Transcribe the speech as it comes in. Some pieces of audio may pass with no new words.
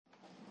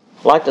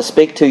I'd like to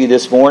speak to you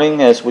this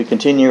morning as we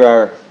continue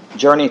our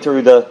journey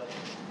through the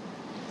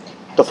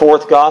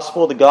fourth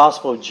gospel, the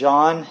Gospel of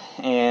John,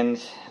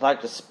 and I'd like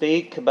to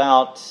speak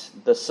about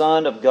the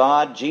Son of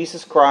God,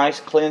 Jesus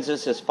Christ,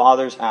 cleanses His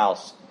Father's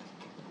house.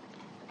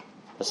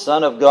 The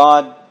Son of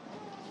God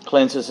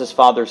cleanses His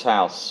Father's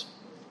house.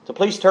 So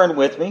please turn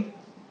with me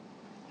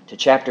to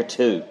chapter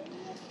 2.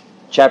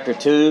 Chapter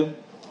 2,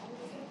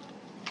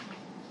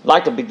 I'd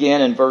like to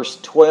begin in verse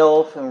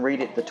 12 and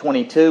read it to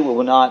 22. We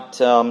will not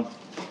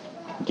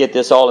get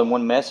this all in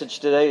one message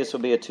today. This will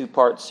be a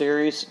two-part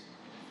series.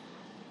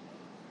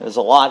 There's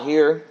a lot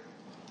here.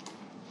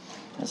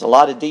 There's a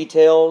lot of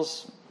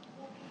details.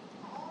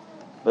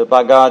 But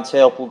by God's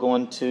help, we're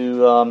going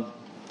to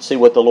see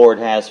what the Lord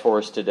has for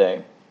us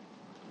today.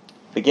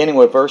 Beginning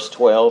with verse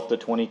 12 to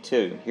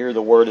 22. Hear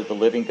the word of the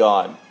living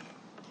God.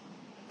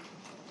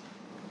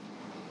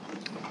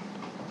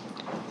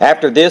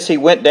 After this, he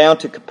went down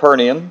to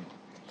Capernaum.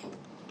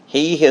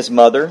 He, his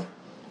mother,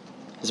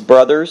 his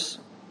brothers,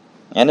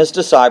 and his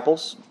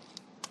disciples,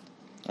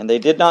 and they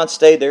did not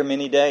stay there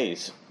many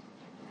days.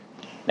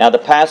 Now the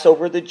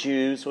Passover of the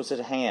Jews was at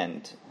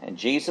hand, and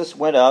Jesus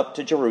went up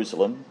to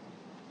Jerusalem,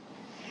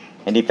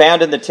 and he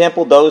found in the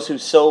temple those who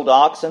sold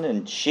oxen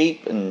and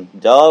sheep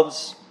and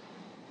doves,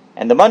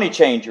 and the money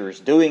changers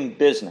doing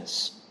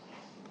business.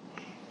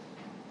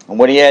 And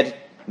when he had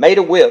made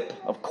a whip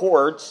of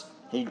cords,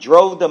 he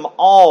drove them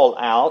all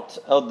out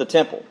of the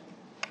temple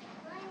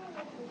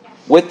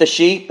with the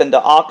sheep and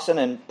the oxen,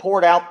 and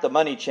poured out the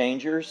money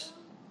changers,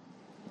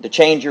 the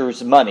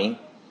changers' money,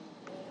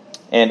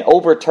 and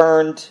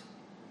overturned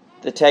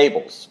the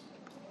tables.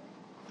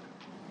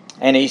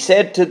 And he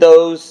said to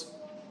those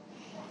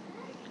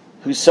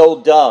who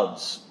sold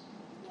doves,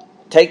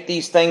 "Take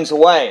these things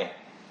away.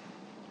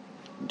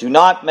 Do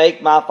not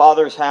make my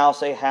Father's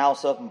house a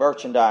house of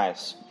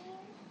merchandise."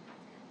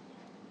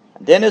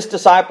 Then his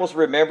disciples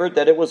remembered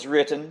that it was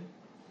written,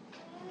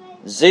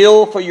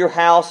 "Zeal for your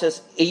house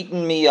has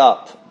eaten me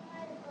up."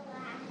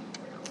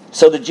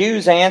 So the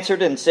Jews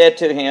answered and said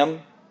to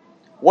him,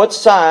 "What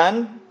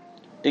sign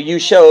do you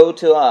show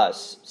to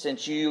us,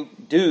 since you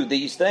do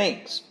these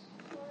things?"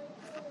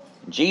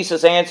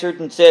 Jesus answered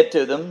and said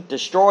to them,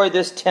 "Destroy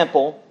this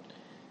temple,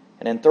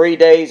 and in 3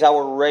 days I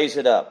will raise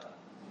it up."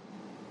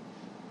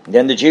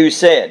 Then the Jews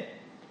said,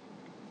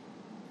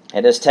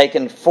 "It has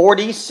taken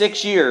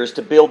 46 years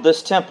to build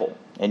this temple,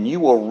 and you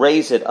will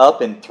raise it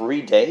up in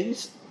 3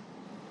 days?"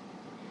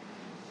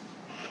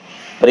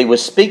 But he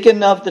was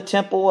speaking of the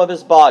temple of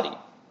his body.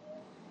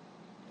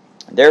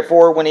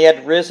 Therefore, when he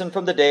had risen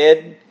from the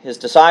dead, his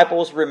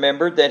disciples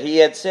remembered that he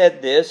had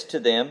said this to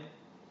them,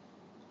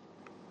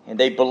 and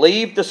they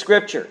believed the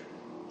Scripture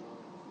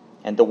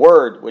and the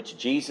word which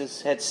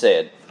Jesus had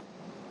said.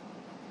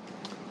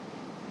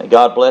 May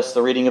God bless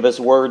the reading of His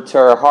word to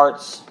our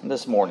hearts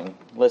this morning.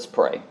 Let's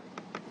pray.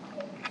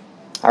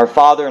 Our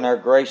Father and our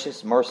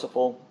gracious,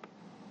 merciful,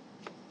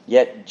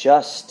 yet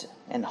just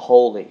and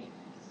holy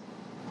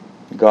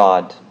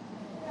God,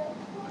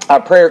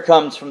 our prayer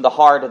comes from the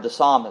heart of the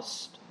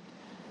psalmist,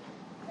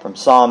 from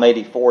Psalm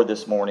 84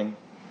 this morning,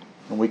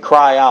 and we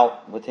cry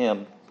out with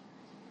him,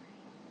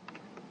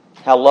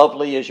 "How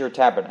lovely is your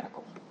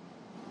tabernacle,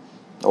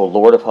 O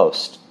Lord of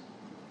hosts!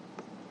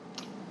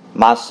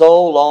 My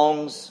soul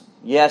longs,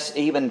 yes,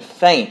 even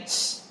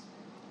faints,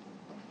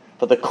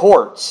 for the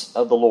courts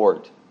of the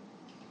Lord,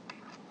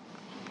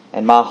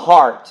 and my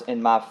heart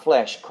and my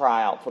flesh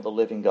cry out for the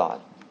living God."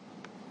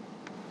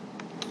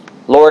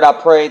 Lord, I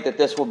pray that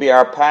this will be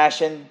our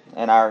passion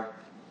and our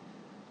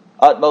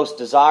utmost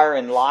desire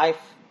in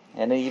life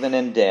and even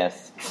in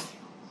death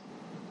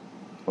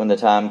when the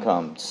time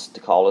comes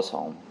to call us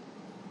home.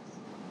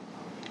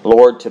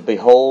 Lord, to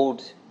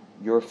behold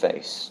your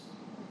face.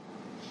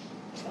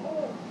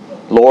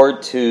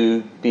 Lord,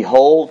 to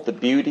behold the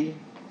beauty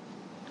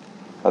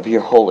of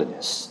your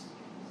holiness.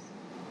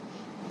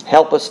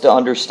 Help us to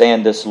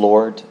understand this,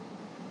 Lord.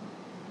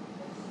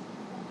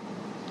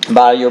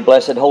 By your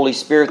blessed Holy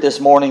Spirit this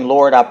morning,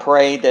 Lord, I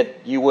pray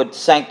that you would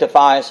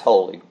sanctify us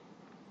wholly.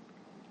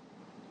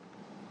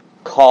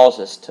 Cause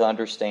us to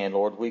understand,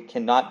 Lord. We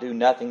cannot do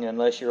nothing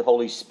unless your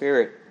Holy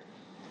Spirit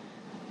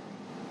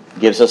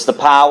gives us the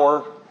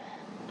power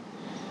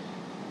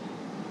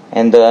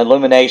and the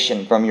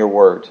illumination from your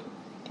word.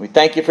 We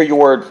thank you for your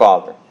word,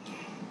 Father,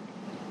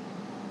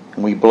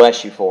 and we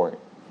bless you for it.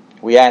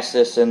 We ask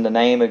this in the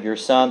name of your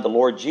Son, the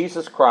Lord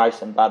Jesus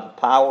Christ, and by the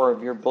power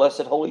of your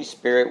blessed Holy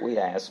Spirit we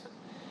ask.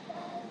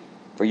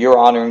 For your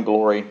honor and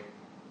glory.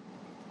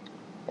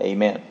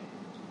 Amen.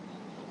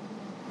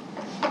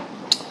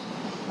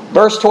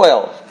 Verse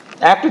 12.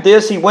 After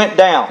this he went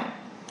down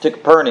to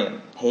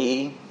Capernaum,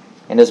 he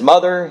and his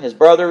mother, his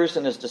brothers,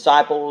 and his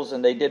disciples,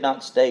 and they did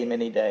not stay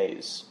many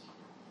days.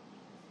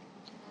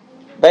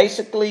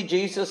 Basically,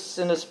 Jesus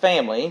and his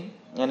family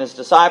and his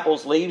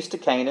disciples leaves to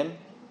Canaan.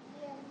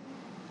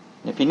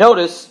 If you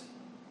notice,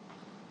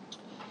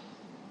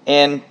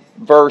 in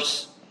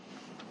verse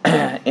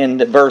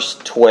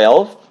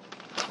 12,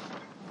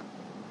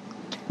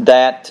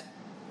 that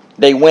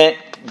they went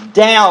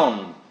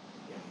down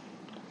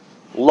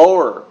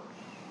lower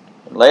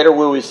Later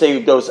we will see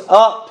it goes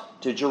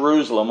up to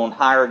Jerusalem on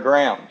higher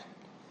ground.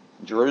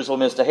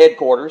 Jerusalem is the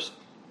headquarters.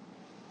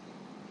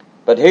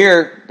 But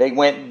here they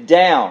went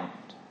down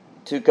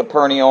to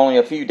Capernaum only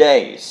a few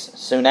days.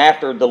 Soon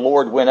after, the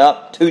Lord went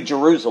up to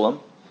Jerusalem.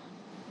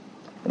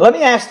 And let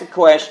me ask the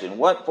question,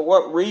 for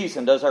what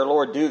reason does our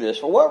Lord do this?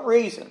 For what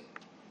reason?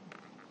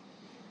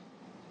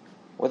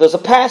 Well, there's a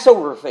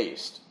Passover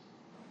feast.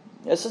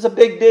 This is a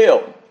big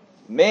deal.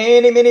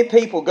 Many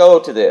people go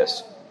to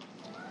this.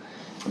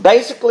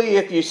 Basically,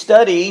 if you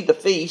study the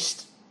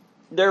feast,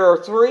 there are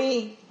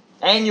 3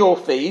 annual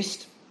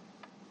feasts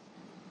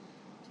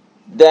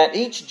that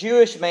each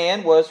Jewish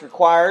man was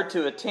required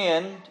to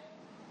attend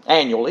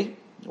annually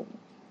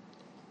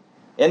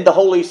in the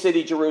holy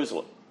city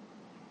Jerusalem.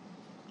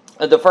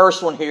 The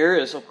first one here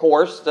is, of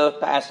course, the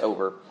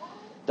Passover.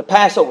 The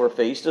Passover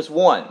feast is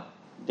one.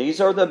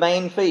 These are the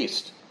main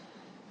feasts.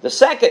 The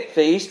second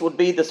feast would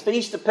be the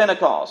Feast of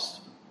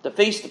Pentecost. The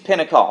Feast of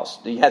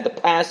Pentecost. You had the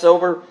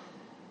Passover,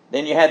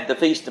 then you had the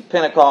Feast of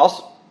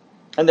Pentecost.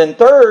 And then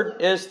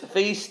third is the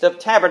Feast of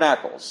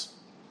Tabernacles.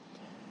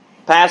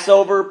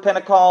 Passover,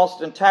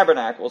 Pentecost, and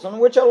Tabernacles, in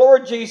which our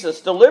Lord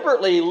Jesus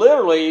deliberately,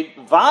 literally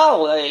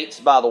violates,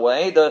 by the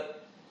way, the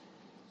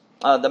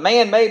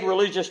man-made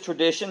religious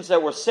traditions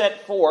that were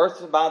set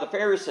forth by the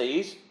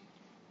Pharisees.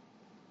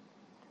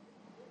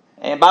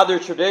 And by their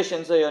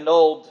traditions, they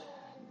annulled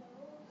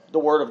the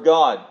Word of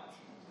God.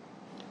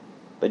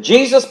 But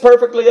Jesus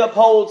perfectly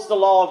upholds the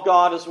law of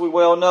God, as we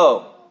well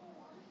know.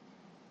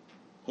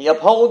 He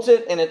upholds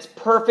it in its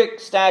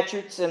perfect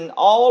statutes and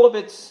all of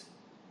its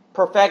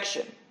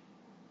perfection.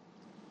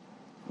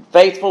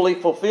 Faithfully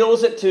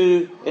fulfills it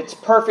to its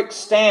perfect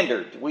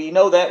standard. We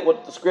know that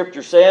what the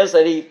Scripture says,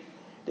 that He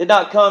did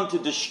not come to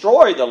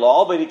destroy the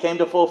law, but He came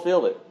to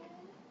fulfill it.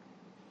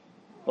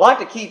 I'd like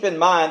to keep in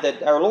mind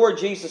that our Lord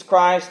Jesus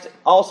Christ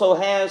also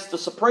has the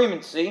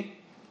supremacy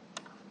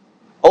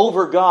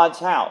over God's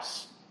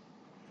house.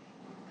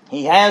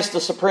 He has the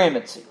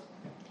supremacy.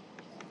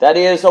 That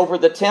is, over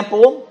the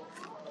temple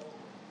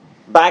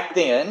back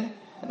then.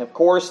 And of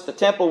course, the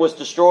temple was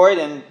destroyed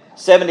in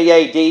 70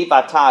 AD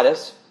by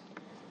Titus.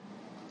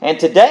 And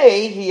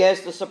today, He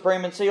has the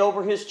supremacy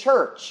over His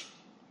church.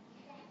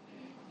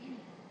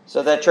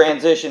 So that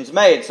transition's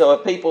made. So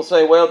if people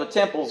say, well, the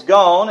temple's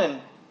gone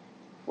and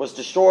was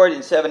destroyed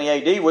in 70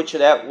 AD, which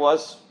that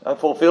was a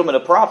fulfillment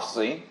of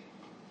prophecy,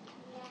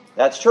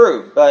 that's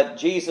true. But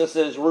Jesus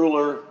is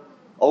ruler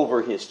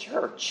over His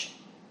church.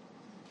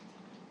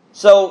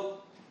 So,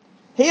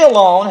 He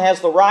alone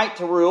has the right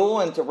to rule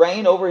and to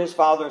reign over His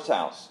Father's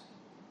house.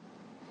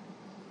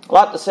 I'd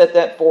like to set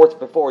that forth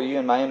before you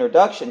in my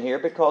introduction here,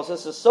 because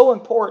this is so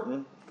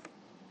important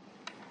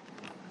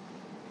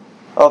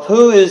of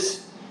who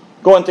is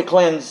going to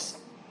cleanse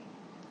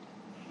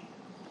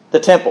the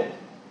temple.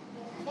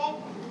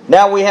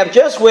 Now, we have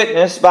just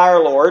witnessed by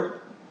our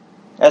Lord,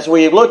 as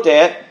we have looked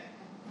at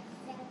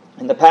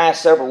in the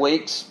past several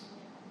weeks,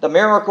 the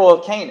miracle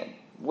of Canaan,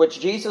 which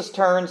Jesus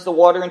turns the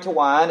water into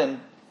wine, and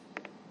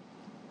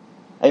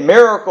a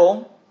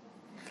miracle,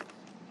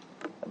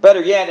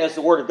 better yet, as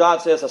the Word of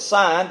God says, a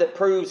sign that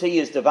proves He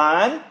is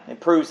divine. It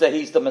proves that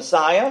He's the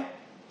Messiah.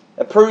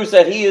 It proves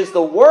that He is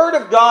the Word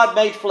of God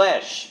made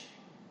flesh.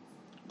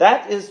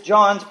 That is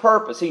John's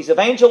purpose. He's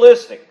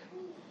evangelistic.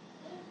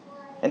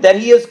 And that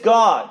He is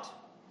God,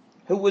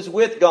 who was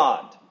with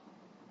God,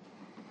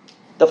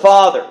 the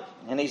Father.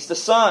 And He's the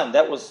Son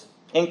that was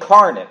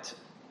incarnate,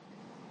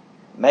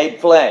 made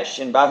flesh,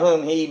 and by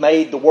whom He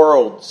made the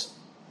worlds.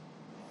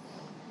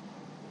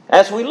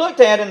 As we looked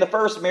at in the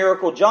first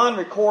miracle, John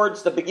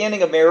records the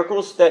beginning of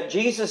miracles that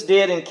Jesus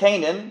did in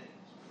Canaan,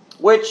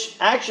 which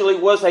actually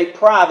was a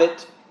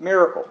private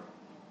miracle.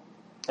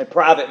 A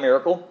private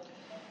miracle.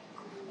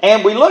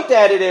 And we looked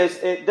at it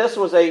as this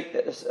was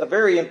a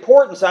very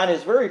important sign,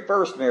 His very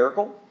first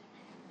miracle,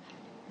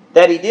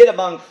 that He did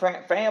among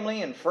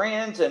family and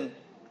friends. And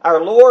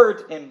our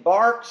Lord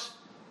embarks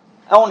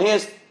on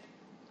His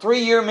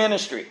 3-year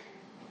ministry.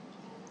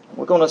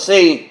 We're going to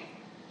see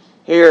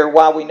here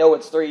why we know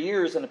it's 3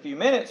 years in a few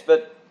minutes,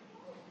 but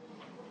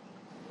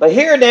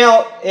here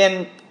now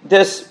in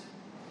this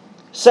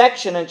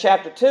section in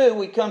chapter 2,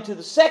 we come to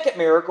the second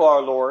miracle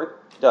our Lord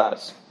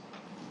does.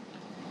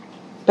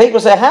 People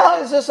say,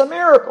 how is this a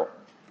miracle?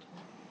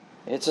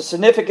 It's a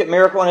significant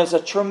miracle, and it's a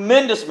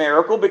tremendous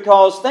miracle,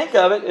 because think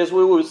of it, as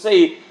we will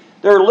see,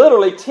 there are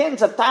literally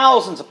tens of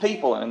thousands of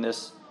people in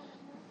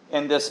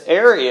this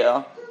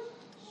area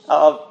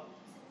of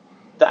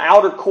the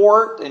outer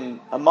court and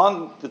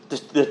among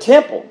the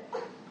temple.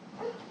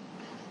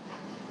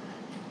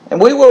 And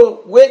we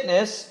will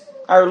witness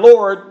our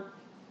Lord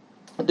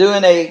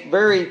doing a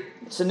very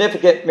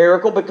significant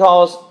miracle,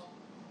 because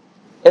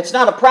it's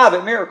not a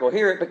private miracle.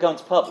 Here it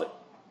becomes public.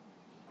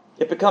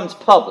 It becomes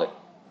public.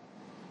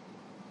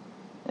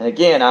 And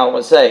again, I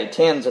would say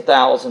tens of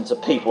thousands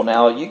of people.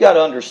 Now, you got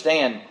to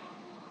understand,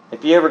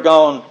 if you ever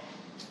gone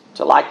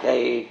to like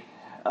a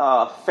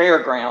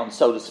fairground,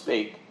 so to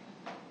speak,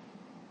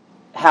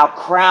 how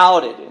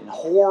crowded and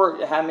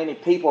how many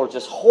people are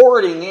just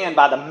hoarding in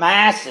by the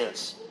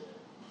masses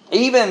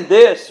Even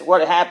this,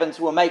 what happens,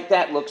 will make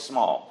that look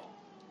small.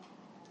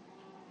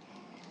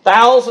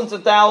 Thousands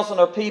and thousands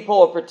of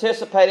people are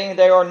participating.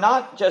 They are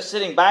not just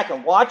sitting back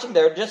and watching.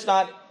 They're just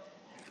not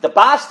the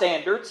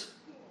bystanders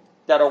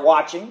that are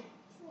watching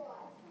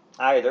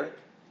either.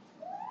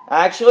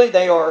 Actually,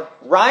 they are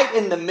right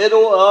in the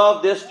middle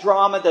of this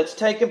drama that's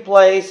taking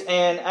place,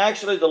 and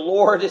actually the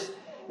Lord is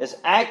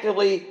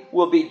actively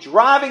will be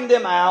driving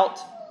them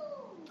out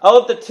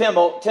of the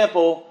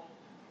temple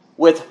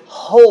with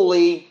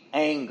holy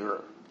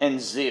anger and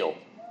zeal.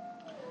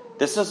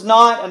 This is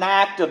not an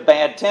act of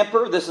bad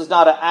temper. This is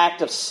not an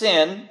act of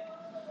sin.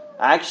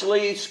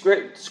 Actually,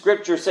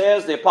 Scripture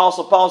says, the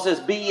Apostle Paul says,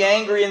 be ye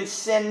angry and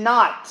sin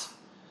not.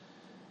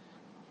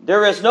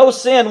 There is no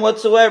sin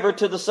whatsoever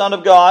to the Son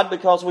of God,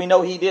 because we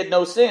know He did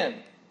no sin.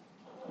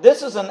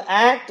 This is an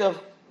act of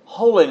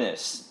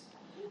holiness.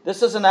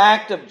 This is an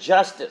act of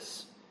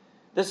justice.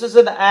 This is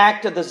an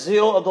act of the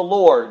zeal of the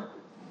Lord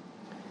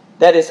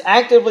that is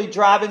actively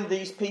driving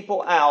these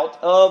people out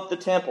of the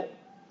temple.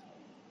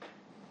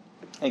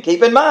 And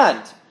keep in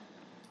mind,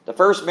 the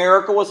first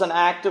miracle was an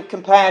act of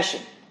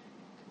compassion.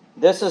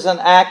 This is an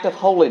act of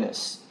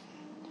holiness.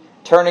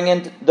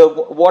 Turning the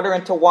water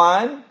into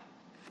wine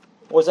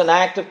was an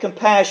act of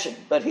compassion.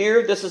 But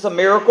here, this is a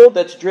miracle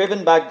that's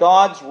driven by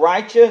God's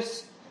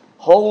righteous,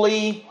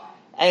 holy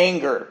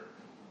anger.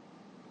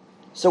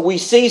 So we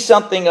see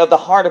something of the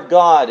heart of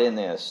God in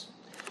this.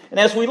 And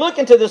as we look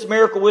into this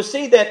miracle, we'll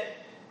see that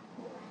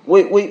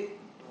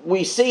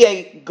we see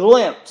a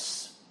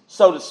glimpse,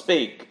 so to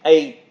speak,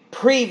 a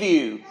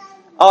preview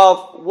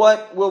of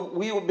what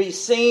we will be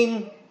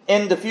seeing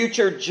in the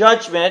future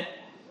judgment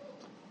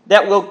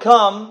that will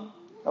come.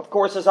 Of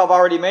course, as I've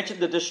already mentioned,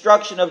 the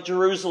destruction of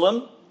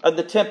Jerusalem, of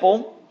the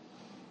temple,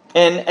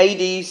 in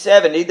AD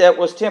 70, that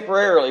was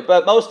temporarily.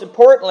 But most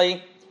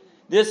importantly,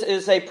 this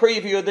is a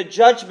preview of the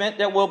judgment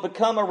that will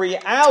become a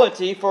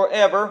reality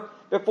forever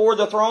before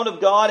the throne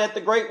of God at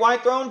the great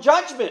white throne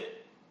judgment.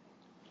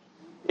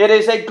 It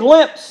is a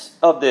glimpse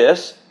of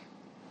this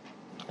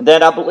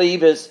that I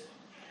believe is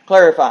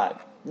clarified.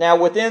 Now,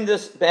 within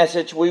this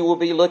message, we will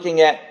be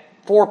looking at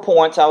 4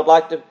 points I would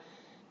like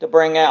to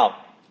bring out.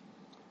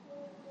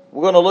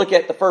 We're going to look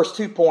at the first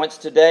 2 points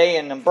today,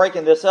 and I'm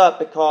breaking this up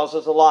because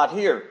there's a lot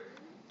here.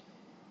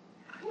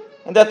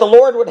 And that the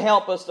Lord would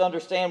help us to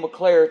understand with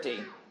clarity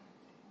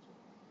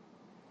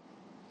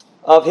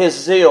of His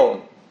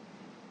zeal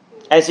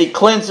as He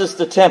cleanses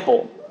the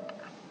temple,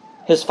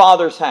 His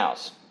Father's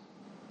house.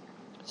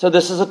 So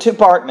this is a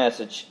 2-part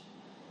message.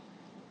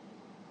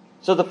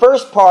 So the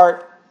first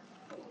part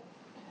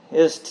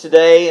is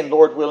today, and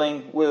Lord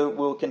willing,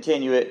 we'll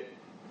continue it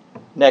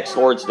next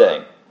Lord's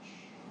Day.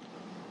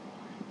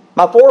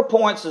 My 4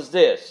 points is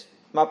this.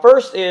 My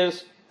first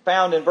is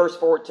found in verse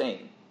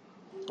 14.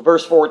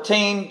 Verse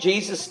 14,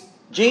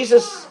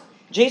 Jesus'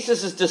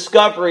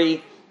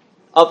 discovery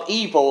of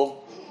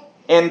evil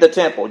in the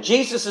temple.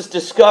 Jesus'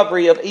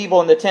 discovery of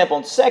evil in the temple.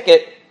 And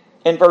second,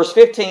 in verse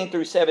 15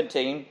 through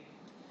 17,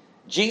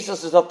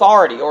 Jesus'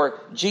 authority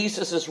or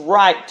Jesus'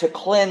 right to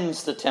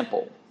cleanse the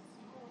temple.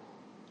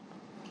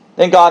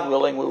 Then, God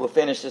willing, we will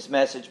finish this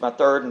message, my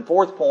third and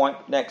fourth point,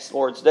 next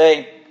Lord's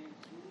Day,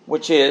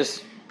 which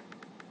is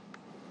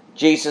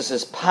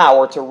Jesus'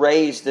 power to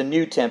raise the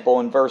new temple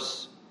in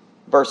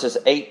verses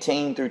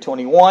 18 through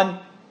 21.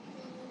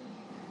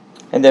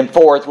 And then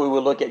fourth, we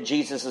will look at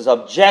Jesus'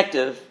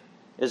 objective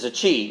is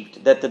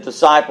achieved, that the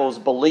disciples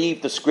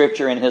believe the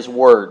Scripture in His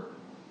Word,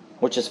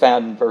 which is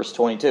found in verse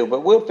 22.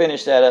 But we'll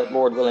finish that up,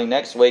 Lord willing,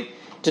 next week.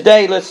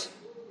 Today, let's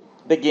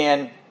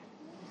begin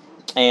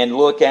and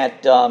look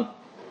at the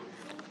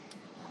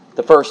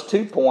first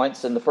 2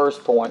 points and the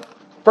first point.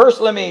 First,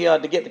 let me,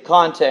 to get the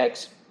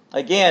context,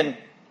 again,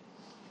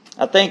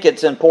 I think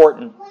it's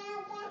important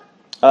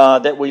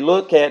that we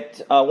look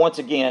at, once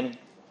again,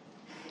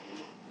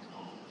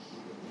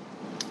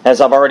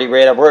 as I've already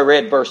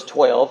read verse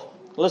 12.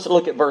 Let's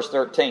look at verse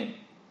 13.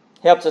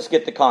 Helps us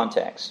get the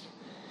context.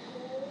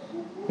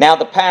 Now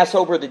the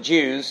Passover of the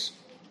Jews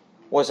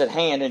was at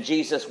hand, and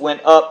Jesus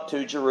went up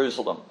to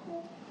Jerusalem.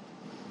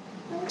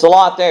 It's a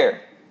lot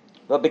there.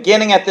 But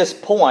beginning at this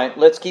point,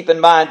 let's keep in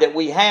mind that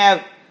we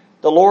have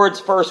the Lord's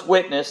first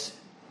witness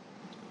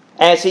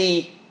as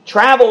He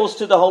travels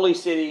to the holy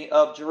city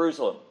of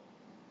Jerusalem.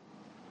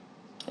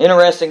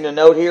 Interesting to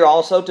note here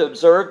also to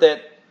observe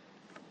that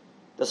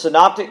the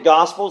Synoptic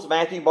Gospels,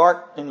 Matthew,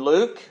 Mark, and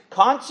Luke,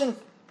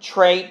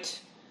 concentrate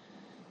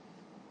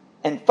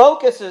and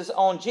focuses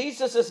on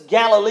Jesus'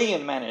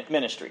 Galilean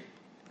ministry.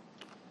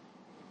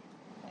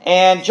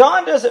 And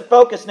John doesn't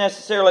focus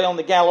necessarily on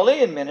the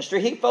Galilean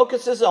ministry. He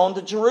focuses on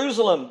the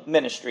Jerusalem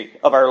ministry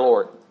of our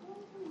Lord.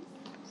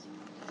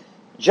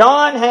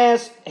 John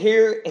has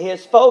here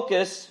his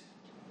focus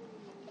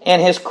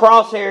and his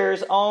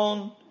crosshairs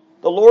on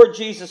the Lord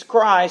Jesus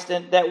Christ,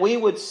 and that we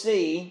would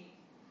see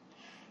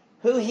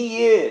who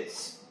He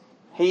is.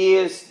 He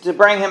is to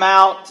bring Him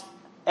out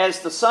as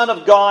the Son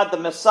of God, the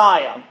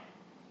Messiah.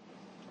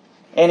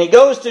 And He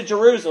goes to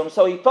Jerusalem.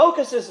 So He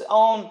focuses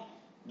on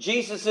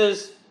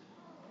Jesus'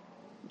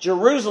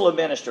 Jerusalem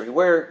ministry,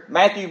 where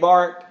Matthew,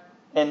 Mark,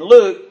 and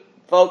Luke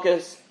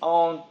focus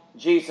on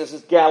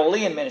Jesus'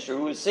 Galilean ministry.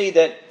 We will see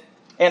that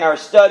in our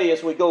study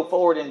as we go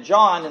forward in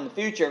John in the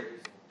future,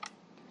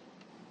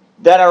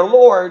 that our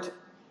Lord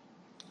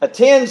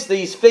attends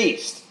these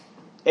feasts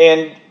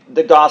in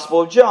the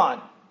Gospel of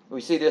John.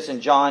 We see this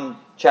in John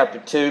chapter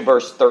 2,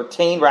 verse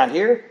 13, right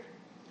here.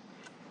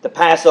 The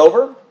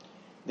Passover.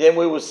 Then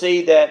we will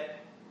see that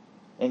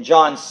in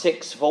John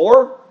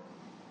 6:4,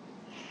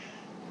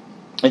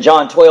 and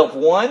John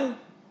 12:1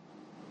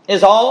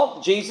 is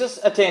all Jesus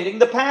attending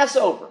the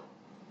Passover.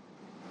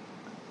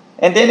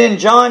 And then in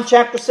John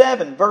chapter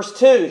 7, verse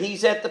 2,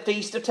 he's at the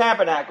Feast of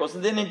Tabernacles.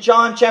 And then in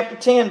John chapter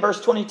 10,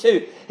 verse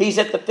 22, he's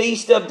at the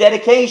Feast of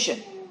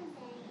Dedication.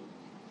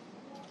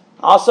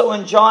 Also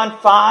in John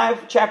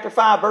chapter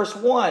 5, verse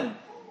 1,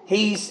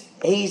 he's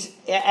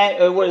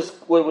at what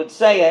we would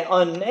say an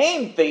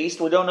unnamed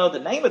feast. We don't know the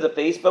name of the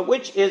feast, but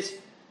which is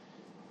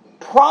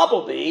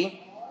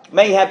probably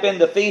may have been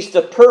the Feast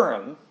of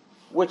Purim,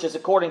 which is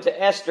according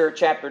to Esther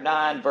chapter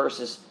 9,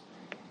 verses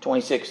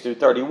 26 through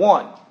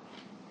 31.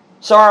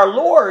 So our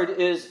Lord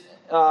is,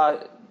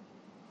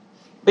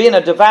 being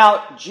a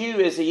devout Jew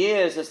as He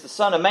is, as the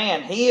Son of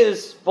Man, He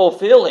is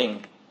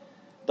fulfilling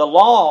the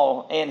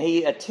law and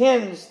He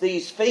attends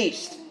these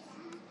feasts.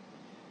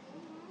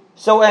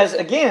 So as,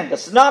 again, the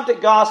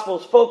Synoptic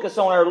Gospels focus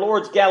on our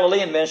Lord's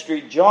Galilean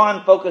ministry,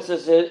 John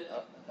focuses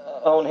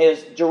on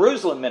His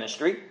Jerusalem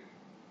ministry.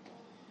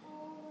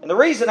 And the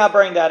reason I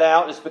bring that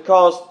out is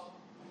because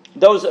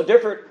those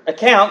different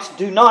accounts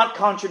do not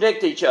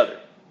contradict each other.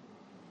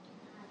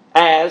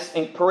 As,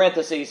 in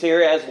parentheses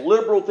here, as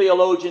liberal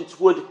theologians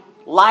would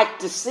like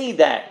to see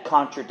that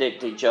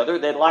contradict each other.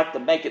 They'd like to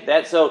make it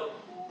that so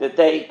that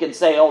they can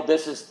say, oh,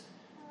 this is,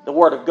 the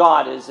Word of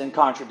God is in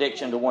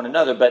contradiction to one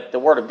another, but the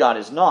Word of God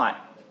is not.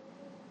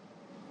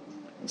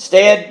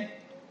 Instead,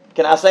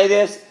 can I say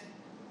this?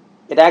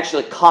 It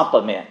actually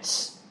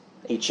complements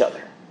each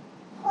other.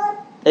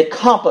 It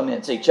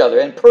complements each other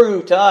and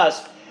prove to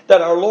us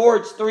that our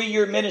Lord's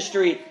 3-year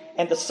ministry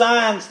and the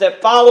signs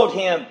that followed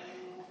Him,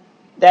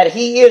 that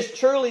He is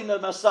truly the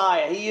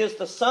Messiah. He is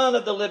the Son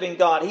of the living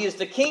God. He is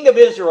the King of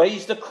Israel.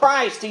 He's the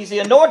Christ. He's the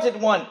Anointed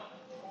One.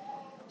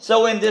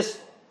 So in this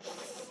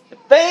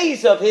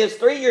phase of His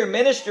 3-year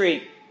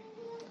ministry,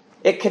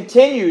 it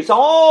continues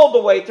all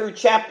the way through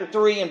chapter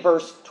 3 and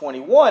verse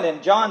 21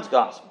 in John's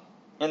Gospel,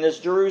 in this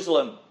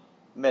Jerusalem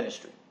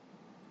ministry.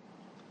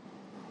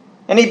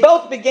 And He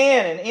both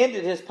began and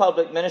ended His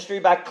public ministry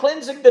by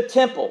cleansing the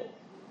temple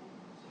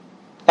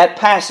at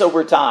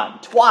Passover time.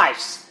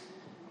 Twice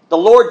the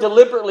Lord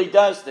deliberately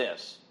does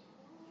this.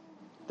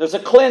 There's a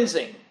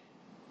cleansing.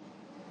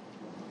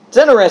 It's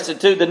interesting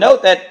too to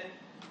note that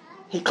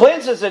He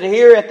cleanses it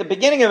here at the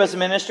beginning of His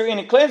ministry, and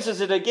He cleanses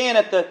it again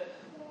at the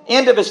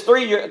end of His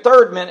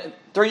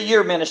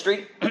 3-year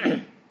ministry.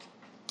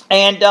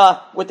 And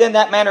within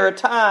that manner of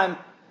time,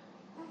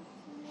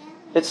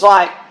 it's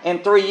like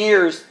in 3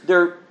 years,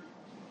 they're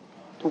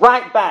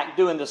right back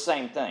doing the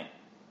same thing.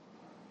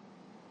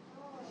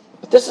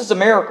 But this is a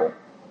miracle.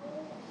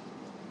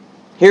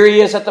 Here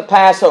He is at the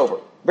Passover.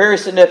 Very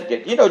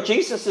significant. You know,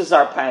 Jesus is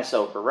our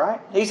Passover,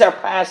 right? He's our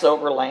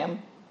Passover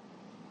lamb.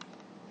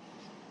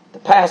 The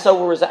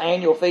Passover was an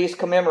annual feast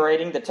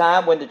commemorating the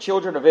time when the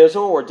children of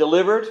Israel were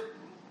delivered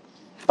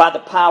by the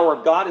power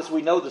of God, as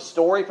we know the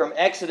story from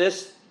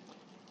Exodus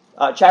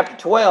chapter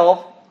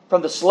 12,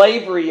 from the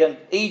slavery in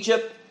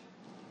Egypt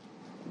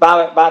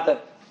by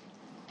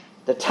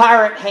the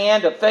tyrant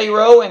hand of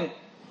Pharaoh, and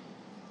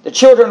the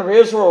children of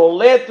Israel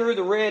led through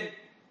the Red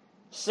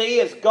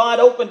Sea as God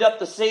opened up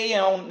the sea,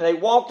 and they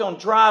walked on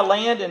dry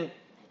land, and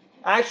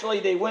actually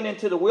they went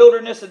into the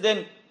wilderness and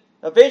then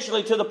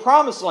eventually to the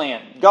promised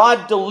land.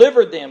 God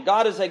delivered them.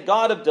 God is a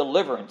God of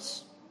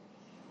deliverance.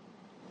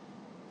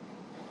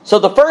 So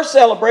the first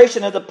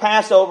celebration of the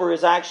Passover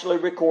is actually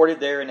recorded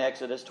there in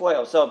Exodus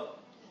 12. So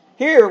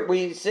here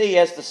we see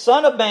as the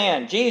Son of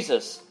Man,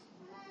 Jesus,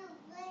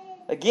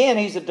 again,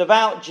 He's a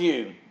devout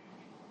Jew.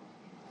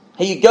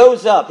 He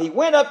goes up. He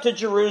went up to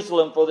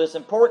Jerusalem for this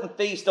important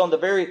feast on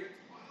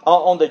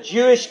the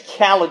Jewish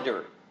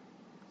calendar.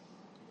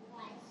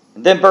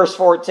 And then verse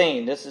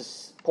 14. This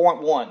is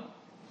point 1.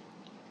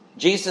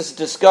 Jesus'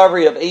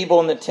 discovery of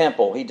evil in the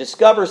temple. He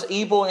discovers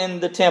evil in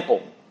the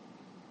temple.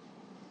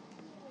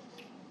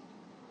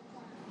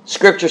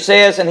 Scripture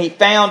says, and He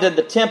found in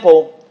the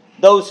temple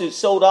those who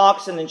sold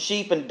oxen and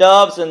sheep and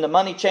doves and the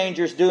money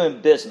changers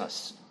doing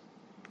business.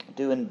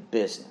 Doing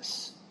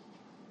business.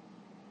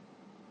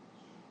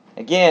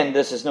 Again,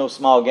 this is no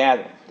small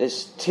gathering.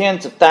 There's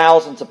tens of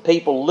thousands of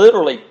people,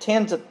 literally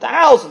tens of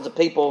thousands of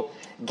people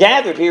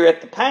gathered here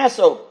at the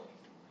Passover.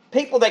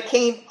 People that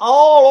came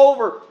all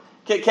over,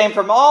 came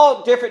from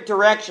all different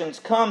directions,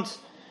 comes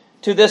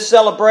to this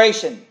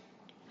celebration.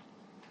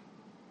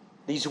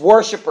 These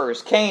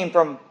worshipers came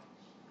from,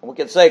 we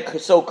could say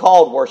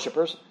so-called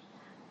worshipers,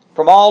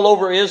 from all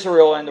over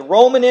Israel and the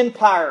Roman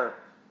Empire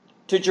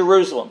to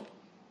Jerusalem.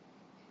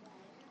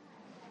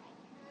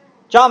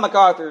 John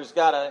MacArthur's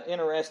got an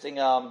interesting,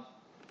 a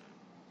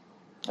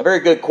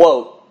very good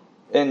quote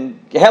and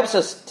it helps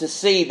us to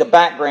see the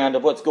background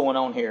of what's going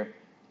on here.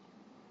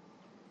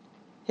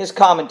 His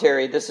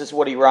commentary, this is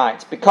what he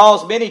writes.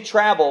 Because many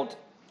traveled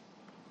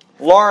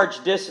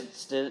large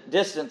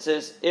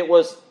distances, it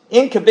was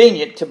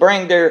inconvenient to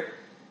bring their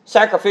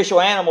sacrificial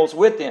animals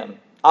with them.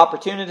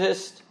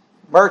 Opportunists,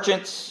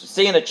 merchants,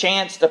 seeing a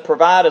chance to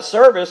provide a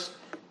service,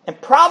 and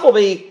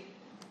probably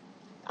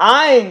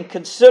eyeing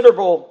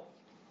considerable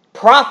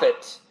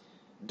profit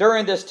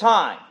during this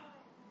time.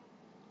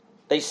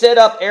 They set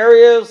up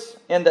areas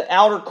in the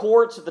outer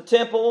courts of the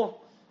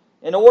temple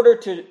in order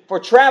for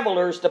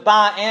travelers to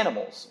buy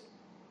animals.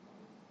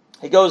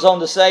 He goes on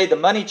to say the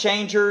money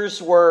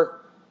changers were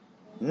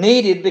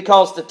needed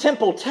because the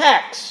temple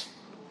tax,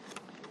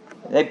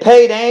 they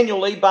paid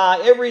annually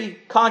by every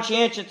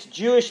conscientious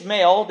Jewish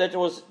male that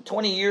was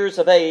 20 years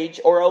of age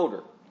or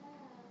older.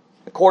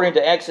 According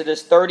to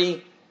Exodus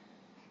 30,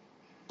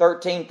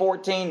 13,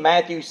 14,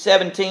 Matthew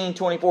 17,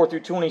 24 through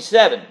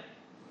 27.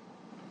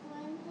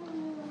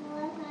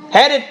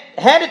 It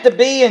had to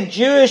be in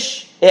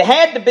Jewish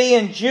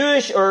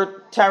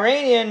or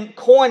Tyrrhenian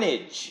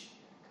coinage.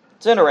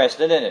 It's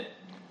interesting, isn't it?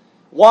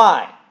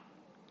 Why?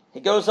 He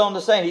goes on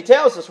to say, he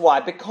tells us why.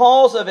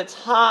 Because of its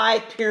high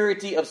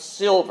purity of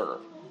silver.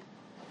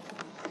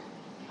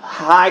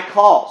 High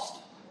cost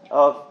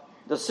of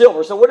the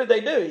silver. So what did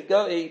they do?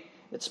 He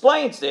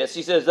explains this.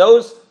 He says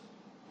those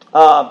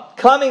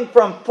coming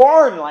from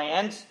foreign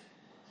lands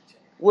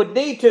would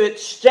need to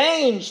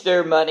exchange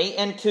their money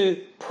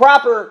into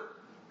proper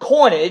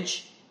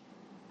coinage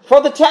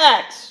for the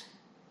tax.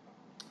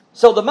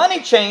 So the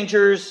money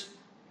changers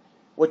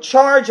would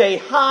charge a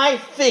high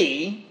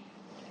fee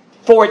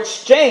for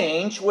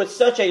exchange with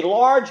such a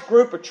large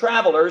group of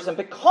travelers, and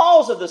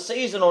because of the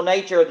seasonal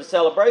nature of the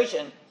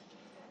celebration,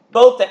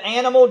 both the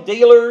animal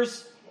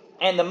dealers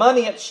and the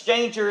money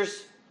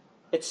exchangers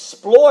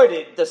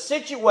exploited the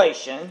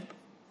situation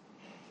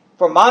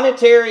for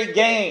monetary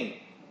gain.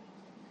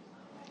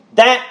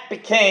 That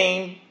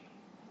became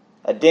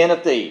a den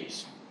of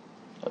thieves,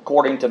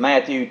 according to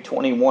Matthew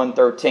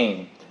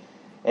 21:13.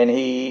 And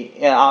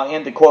I'll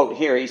end the quote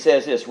here. He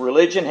says this: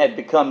 religion had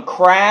become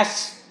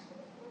crass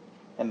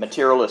and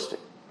materialistic.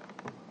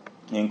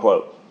 End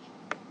quote.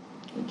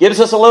 It gives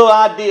us a little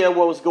idea of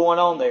what was going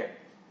on there.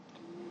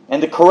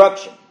 And the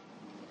corruption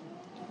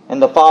in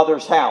the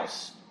Father's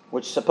house,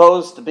 which is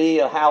supposed to be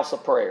a house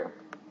of prayer.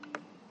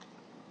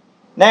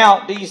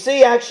 Now, do you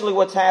see actually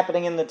what's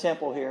happening in the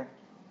temple here?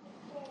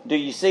 Do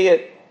you see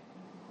it?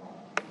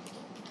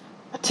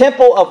 A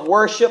temple of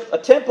worship, a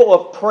temple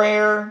of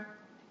prayer,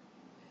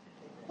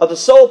 of the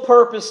sole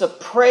purpose of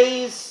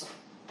praise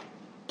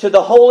to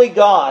the holy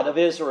God of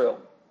Israel,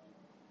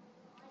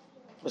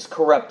 was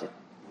corrupted.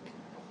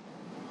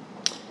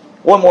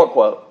 One more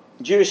quote.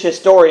 Jewish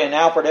historian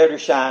Alfred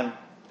Edersheim,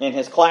 in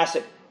his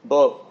classic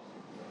book,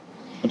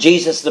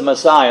 Jesus the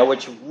Messiah,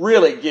 which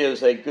really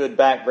gives a good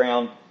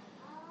background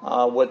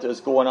what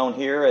is going on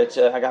here.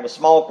 I got a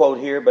small quote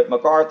here, but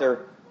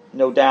MacArthur,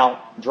 no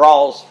doubt,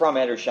 draws from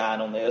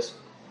Edersheim on this.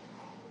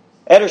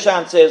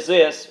 Edersheim says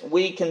this: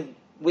 we can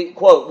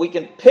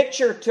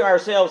picture to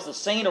ourselves the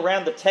scene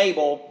around the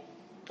table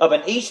of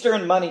an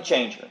Eastern money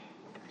changer.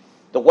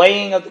 The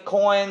weighing of the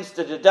coins,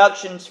 the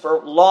deductions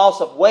for loss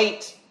of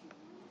weight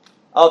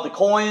of the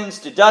coins,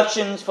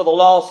 deductions for the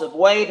loss of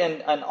weight,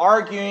 and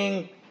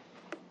arguing,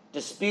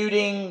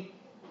 disputing,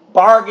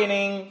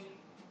 bargaining.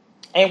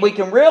 And we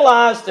can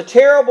realize the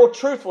terrible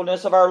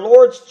truthfulness of our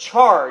Lord's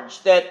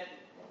charge that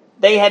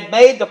they had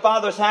made the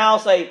Father's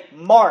house a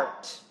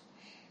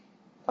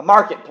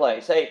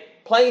marketplace, a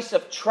place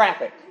of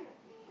traffic.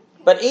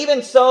 But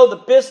even so, the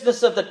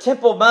business of the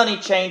temple money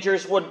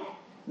changers would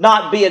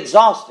not be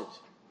exhausted.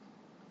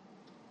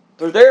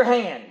 Through their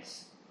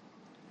hands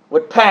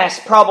would pass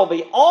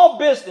probably all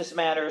business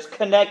matters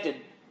connected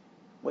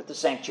with the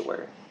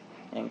sanctuary.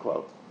 End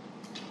quote.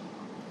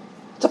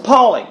 It's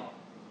appalling.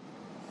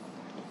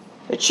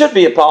 It should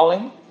be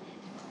appalling.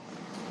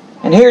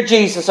 And here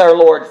Jesus our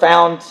Lord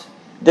found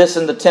this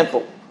in the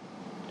temple.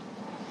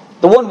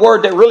 The one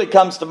word that really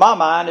comes to my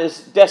mind is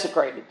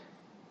desecrated.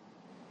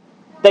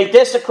 They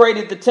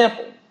desecrated the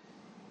temple.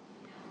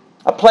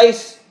 A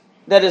place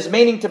that is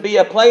meaning to be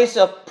a place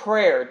of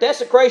prayer.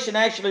 Desecration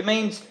actually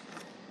means,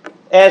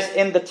 as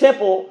in the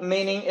temple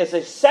meaning, is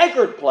a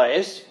sacred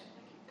place.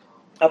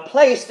 A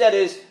place that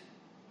is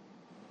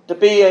to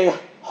be a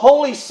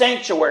holy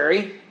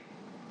sanctuary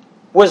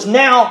was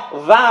now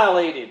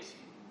violated.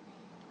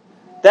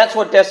 That's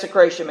what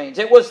desecration means.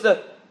 It was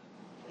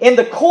in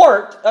the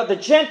court of the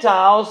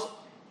Gentiles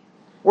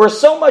where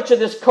so much of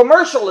this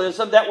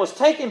commercialism that was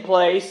taking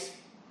place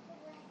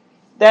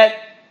that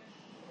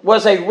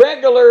was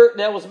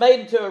made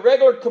into a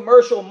regular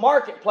commercial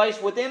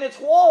marketplace within its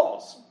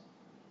walls.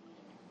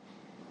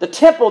 The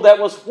temple that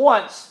was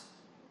once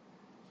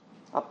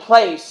a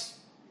place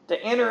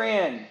to enter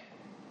in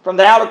from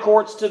the outer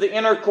courts to the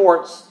inner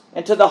courts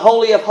and to the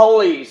Holy of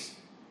Holies,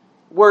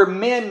 where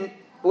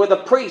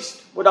the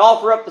priest would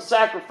offer up the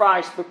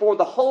sacrifice before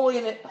the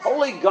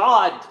holy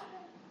God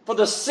for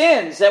the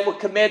sins that were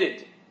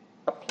committed.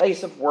 A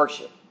place of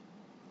worship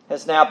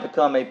has now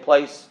become a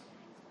place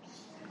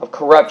of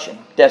corruption,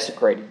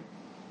 desecrated.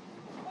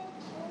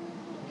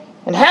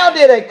 And how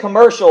did a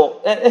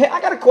commercial, I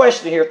got a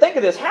question here, think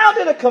of this, how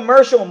did a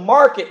commercial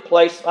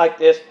marketplace like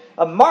this,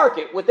 a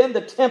market within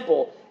the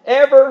temple,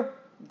 ever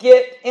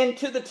get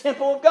into the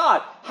temple of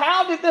God?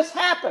 How did this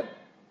happen?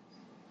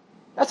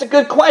 That's a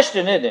good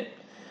question, isn't it?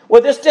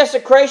 Well, this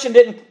desecration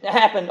didn't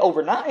happen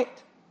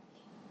overnight.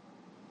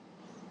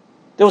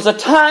 There was a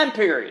time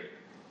period.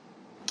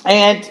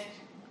 And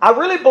I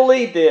really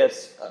believe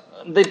this.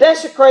 The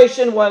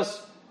desecration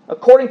was,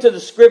 according to the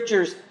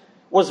Scriptures,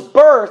 was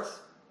birthed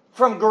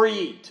from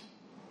greed.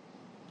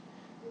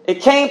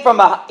 It came from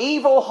an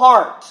evil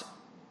heart.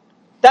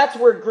 That's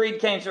where greed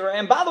came from.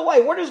 And by the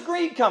way, where does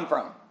greed come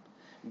from?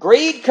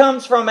 Greed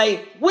comes from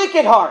a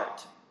wicked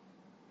heart.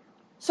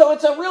 So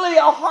it's really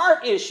a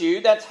heart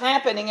issue that's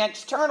happening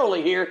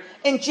externally here,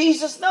 and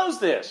Jesus knows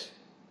this.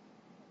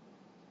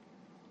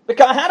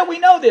 Because how do we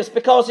know this?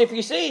 Because if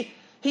you see,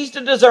 He's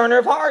the discerner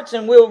of hearts,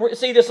 and we'll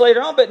see this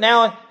later on. But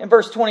now in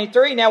verse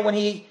 23, now when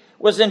He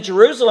was in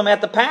Jerusalem at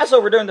the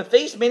Passover during the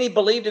feast, many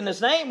believed in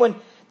His name when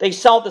they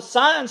saw the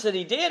signs that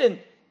He did. In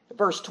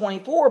verse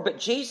 24, but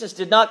Jesus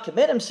did not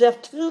commit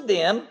Himself to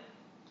them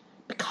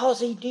because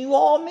He knew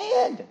all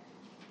men.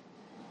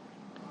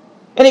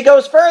 And He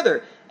goes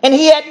further. And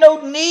He had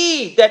no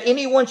need that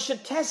anyone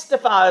should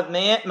testify of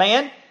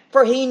man,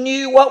 for He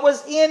knew what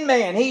was in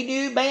man. He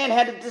knew man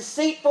had a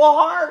deceitful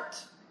heart.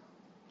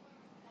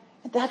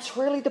 And that's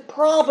really the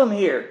problem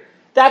here.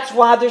 That's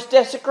why there's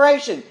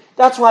desecration.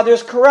 That's why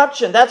there's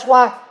corruption. That's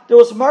why there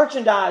was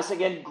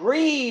merchandising and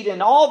greed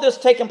and all this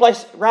taking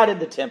place right in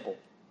the temple.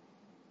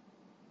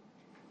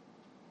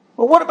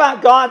 Well, what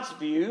about God's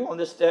view on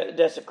this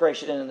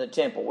desecration in the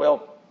temple?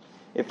 Well,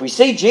 if we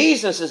see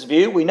Jesus'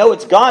 view, we know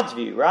it's God's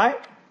view, right?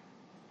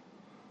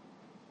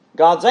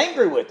 God's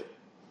angry with it.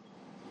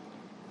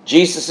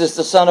 Jesus is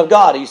the Son of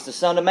God. He's the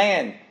Son of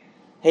Man.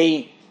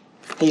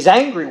 He's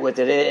angry with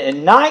it. It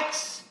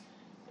ignites.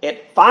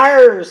 It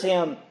fires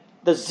Him.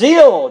 The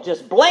zeal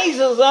just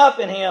blazes up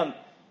in Him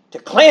to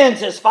cleanse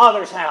His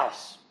Father's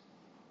house.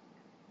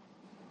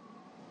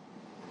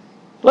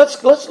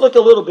 Let's look a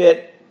little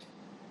bit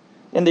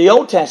in the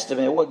Old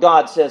Testament what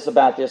God says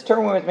about this.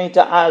 Turn with me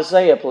to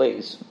Isaiah,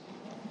 please.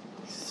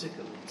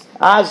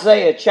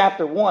 Isaiah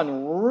chapter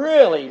 1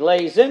 really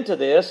lays into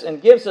this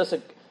and gives us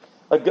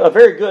a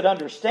very good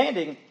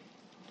understanding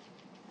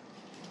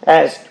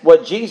as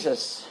what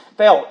Jesus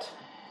felt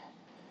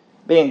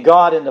being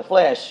God in the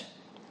flesh.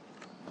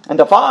 And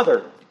the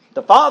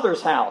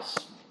Father's house.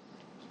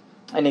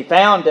 And He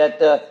found that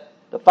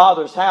the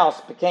Father's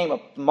house became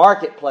a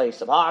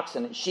marketplace of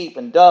oxen and sheep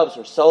and doves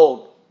were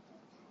sold.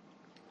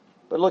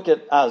 But look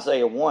at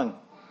Isaiah 1.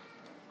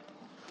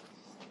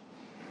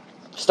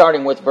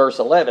 Starting with verse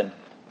 11.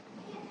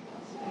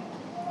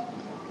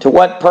 To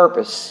what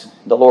purpose,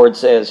 the Lord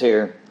says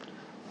here,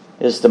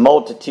 is the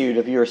multitude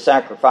of your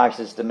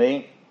sacrifices to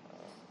me?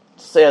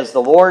 Says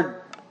the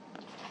Lord,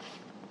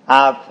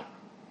 I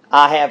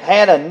have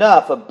had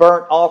enough of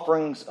burnt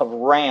offerings of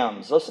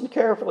rams. Listen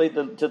carefully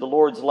to the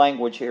Lord's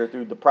language here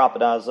through the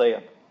prophet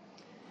Isaiah.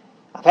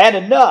 I've had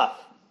enough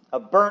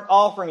of burnt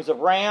offerings of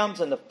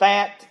rams and the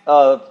fat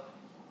of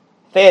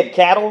fed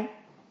cattle.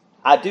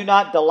 I do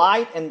not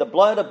delight in the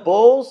blood of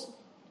bulls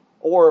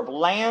or of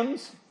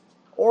lambs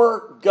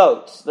or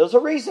goats. There's a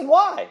reason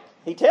why.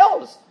 He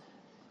tells.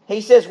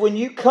 He says, when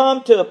you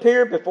come to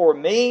appear before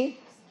me,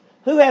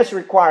 who has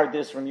required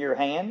this from your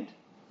hand?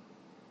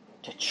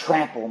 To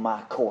trample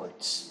my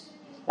courts.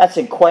 That's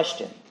in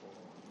question.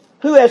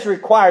 Who has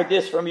required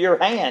this from your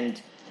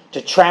hand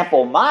to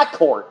trample my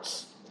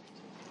courts?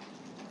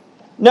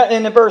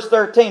 In verse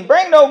 13,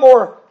 bring no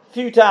more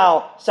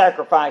futile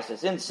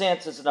sacrifices.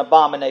 Incense is an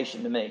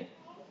abomination to me.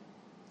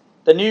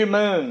 The new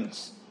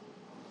moons,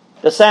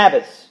 the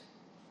Sabbaths,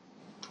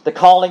 the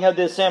calling of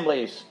the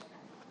assemblies.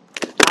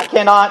 I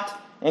cannot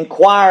I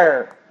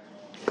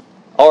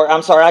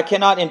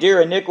cannot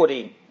endure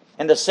iniquity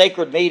and the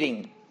sacred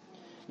meeting.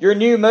 Your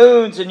new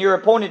moons and your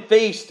appointed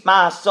feasts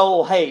my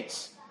soul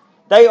hates.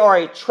 They are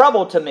a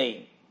trouble to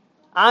me.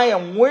 I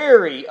am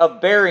weary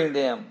of bearing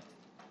them.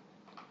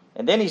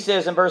 And then he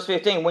says in verse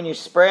 15, when you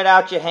spread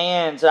out your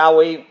hands, I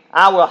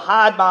will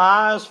hide my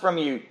eyes from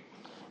you.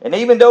 And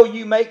even though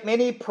you make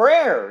many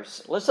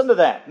prayers, listen to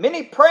that,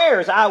 many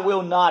prayers I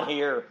will not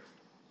hear.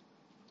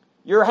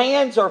 Your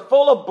hands are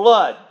full of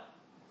blood.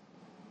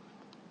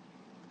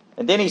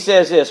 And then he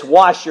says this,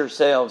 wash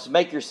yourselves,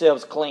 make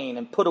yourselves clean,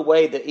 and put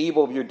away the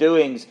evil of your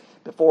doings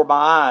before my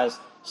eyes.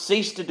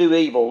 Cease to do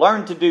evil,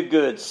 learn to do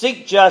good,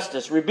 seek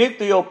justice, rebuke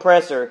the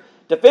oppressor,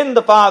 defend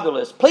the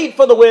fatherless, plead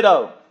for the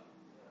widow.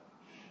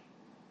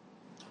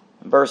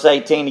 In verse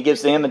 18, he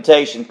gives the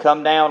invitation,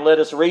 come down, let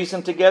us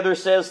reason together,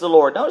 says the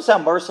Lord. Notice how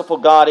merciful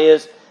God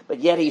is, but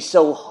yet He's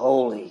so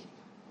holy.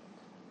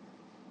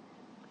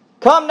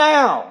 Come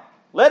now,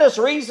 let us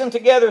reason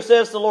together,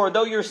 says the Lord.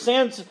 Though your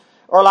sins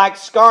are like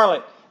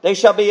scarlet, they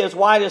shall be as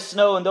white as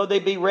snow, and though they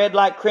be red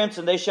like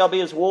crimson, they shall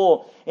be as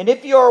wool. And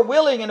if you are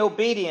willing and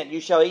obedient, you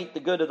shall eat the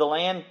good of the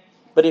land.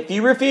 But if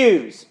you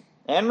refuse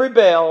and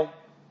rebel,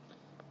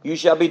 You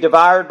shall be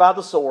devoured by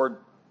the sword.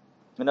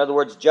 In other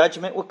words,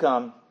 judgment will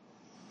come,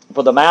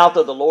 for the mouth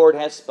of the Lord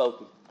has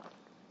spoken.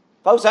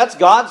 Folks, that's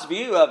God's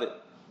view of it.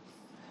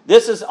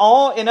 This is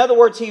all, in other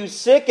words, He was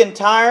sick and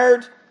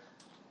tired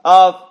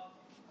of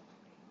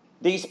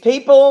these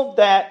people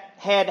that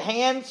had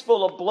hands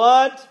full of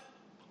blood.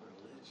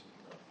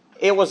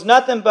 It was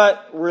nothing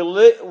but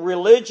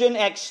religion,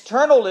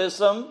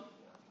 externalism,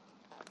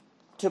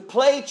 to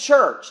play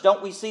church.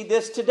 Don't we see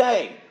this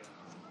today?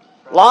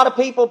 A lot of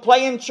people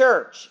play in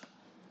church.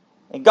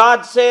 And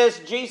God says,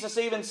 Jesus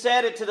even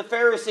said it to the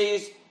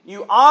Pharisees,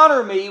 you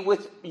honor me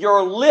with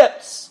your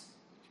lips.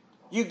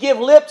 You give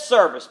lip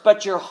service,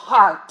 but your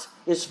heart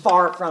is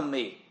far from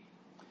me.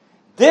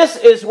 This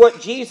is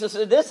what Jesus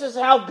said. This is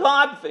how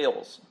God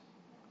feels.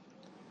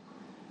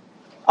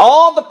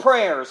 All the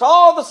prayers,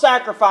 all the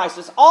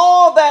sacrifices,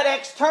 all that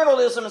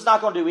externalism is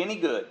not going to do any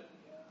good.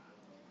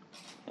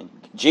 And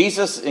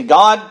Jesus and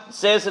God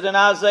says it in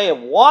Isaiah,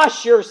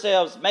 wash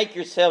yourselves, make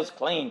yourselves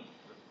clean.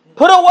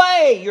 Put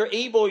away your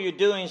evil, your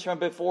doings from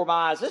before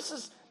my eyes. This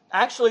is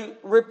actually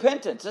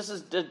repentance. This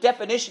is the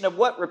definition of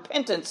what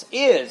repentance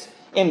is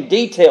in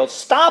detail.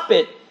 Stop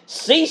it.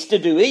 Cease to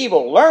do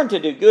evil. Learn to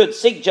do good.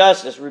 Seek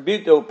justice.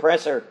 Rebuke the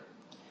oppressor.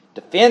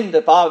 Defend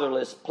the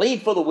fatherless.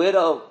 Plead for the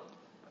widow.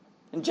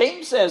 And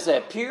James says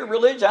that pure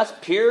religion, that's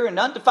pure and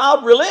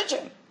undefiled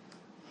religion.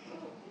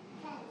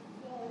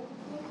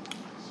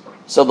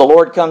 So the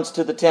Lord comes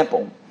to the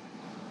temple.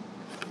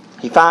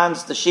 He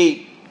finds the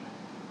sheep,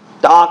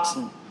 the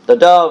oxen, the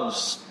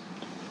doves,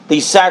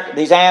 these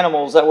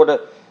animals that were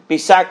to be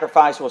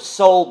sacrificed were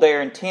sold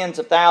there, and tens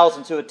of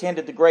thousands who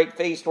attended the great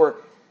feast were...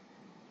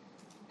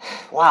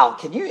 Wow,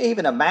 can you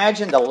even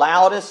imagine the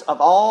loudest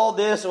of all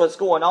this, what's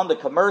going on, the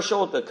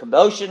commercial, the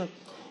commotion,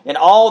 and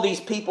all these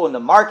people in the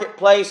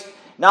marketplace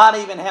not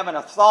even having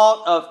a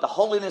thought of the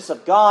holiness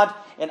of God,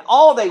 and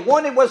all they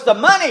wanted was the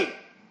money.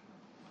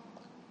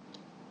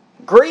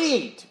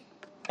 Greed.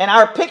 And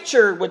our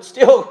picture would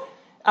still,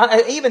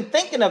 even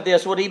thinking of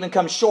this, would even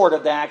come short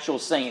of the actual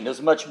scene.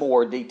 There's much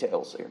more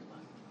details here.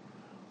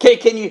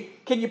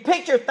 Can you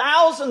picture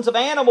thousands of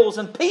animals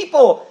and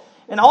people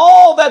and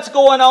all that's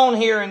going on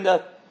here, and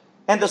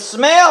the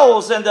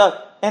smells and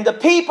the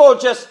people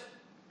just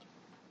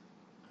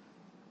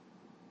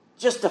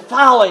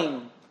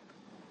defiling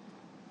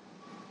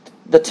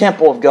the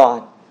temple of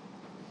God,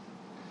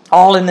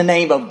 all in the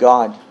name of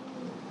God.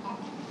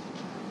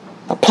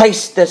 A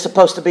place that's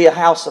supposed to be a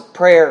house of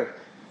prayer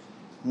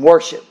and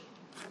worship.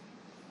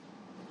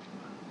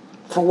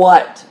 For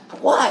what? For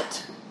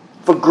what?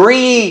 For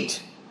greed.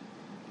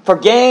 For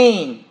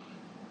gain.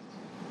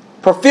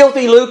 For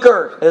filthy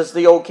lucre, as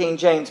the old King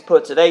James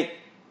puts it. The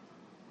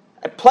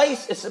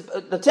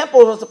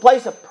temple was a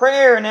place of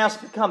prayer, and now it's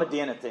become a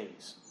den of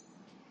thieves.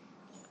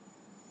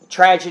 The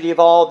tragedy of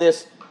all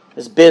this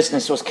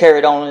business was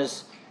carried on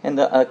in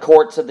the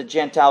courts of the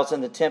Gentiles,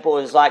 and the temple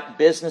is like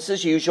business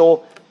as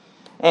usual.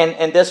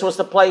 And this was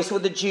the place where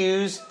the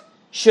Jews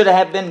should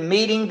have been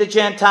meeting the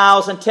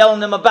Gentiles and telling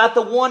them about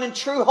the one and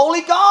true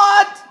holy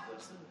God.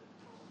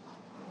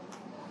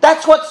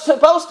 That's what's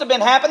supposed to have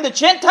been happening. The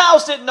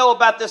Gentiles didn't know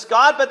about this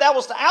God, but that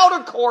was the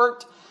outer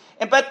court.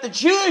 But the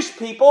Jewish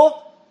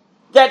people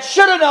that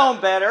should have known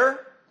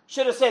better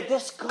should have said,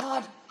 this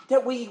God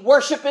that we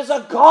worship is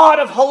a God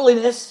of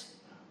holiness.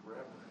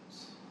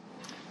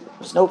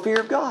 There's no fear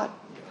of God.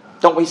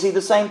 Don't we see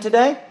the same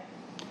today?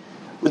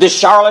 With the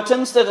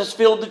charlatans that has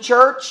filled the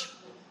church.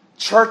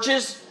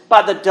 Churches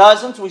by the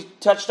dozens. We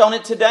touched on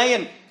it today.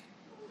 And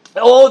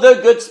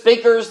they're good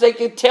speakers. They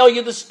can tell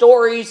you the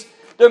stories.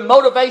 They're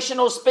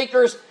motivational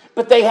speakers.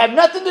 But they have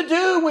nothing to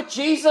do with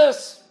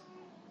Jesus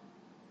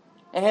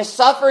and His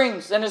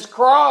sufferings and His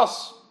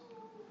cross.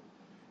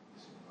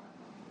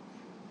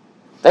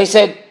 They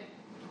said,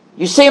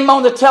 you see them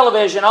on the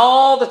television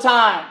all the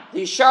time.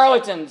 These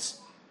charlatans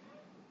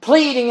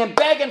pleading and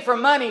begging for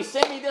money.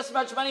 Send me this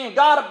much money and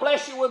God will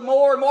bless you with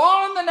more and more.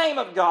 All in the name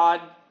of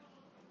God.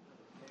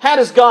 How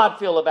does God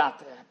feel about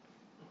that?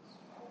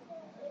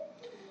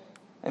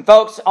 And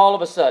folks, all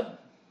of a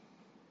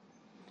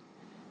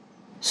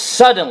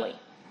suddenly,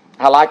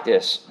 I like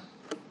this.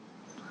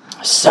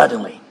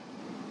 Suddenly,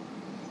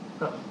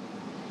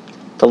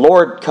 the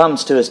Lord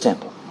comes to His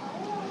temple.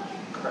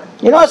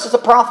 You know, this is a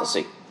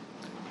prophecy.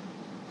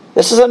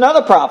 This is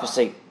another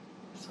prophecy.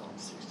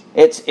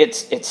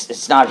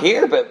 It's not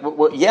here,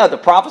 but yeah, the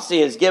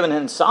prophecy is given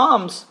in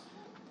Psalms.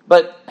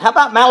 But how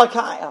about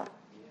Malachi?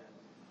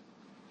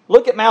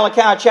 Look at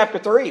Malachi chapter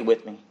 3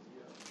 with me.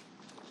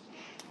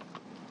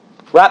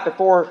 Right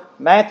before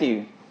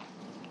Matthew,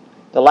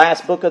 the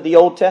last book of the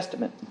Old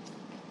Testament.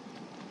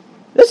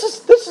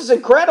 This is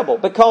incredible,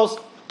 because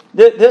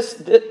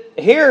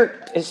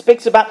here it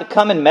speaks about the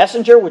coming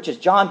messenger, which is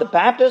John the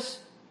Baptist.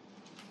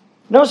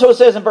 Notice what it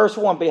says in verse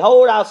 1.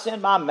 Behold, I'll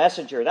send my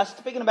messenger. That's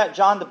speaking about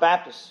John the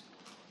Baptist.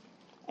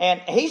 And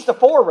he's the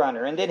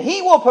forerunner. And then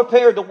he will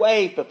prepare the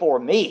way before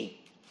me.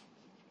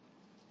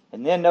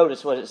 And then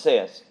notice what it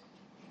says.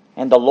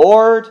 And the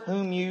Lord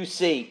whom you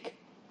seek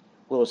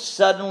will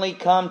suddenly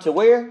come to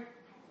where?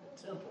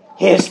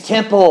 His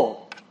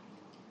temple.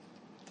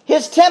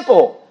 His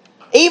temple,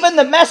 even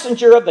the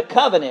messenger of the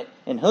covenant,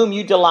 in whom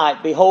you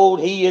delight.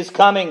 Behold, he is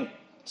coming,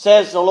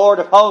 says the Lord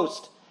of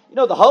hosts. You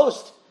know, the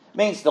host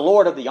means the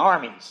Lord of the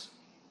armies.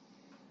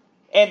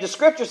 And the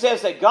scripture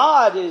says that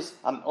God is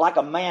like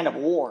a man of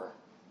war.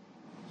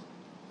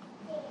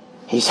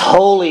 He's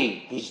holy,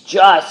 He's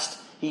just,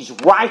 He's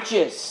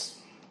righteous.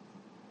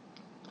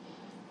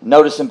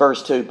 Notice in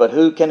verse 2, but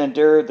who can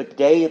endure the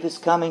day of His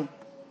coming?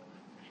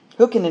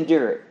 Who can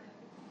endure it?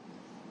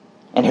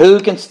 And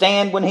who can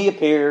stand when He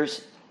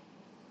appears?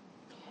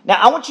 Now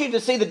I want you to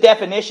see the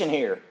definition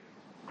here.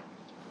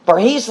 For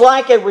He's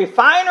like a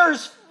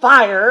refiner's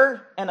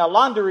fire and a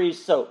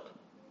launderer's soap.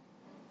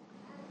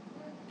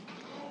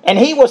 And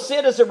He will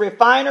sit as a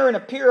refiner and a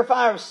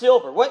purifier of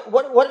silver.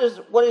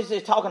 What is He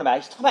talking about?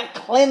 He's talking about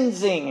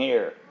cleansing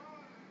here.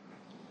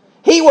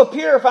 He will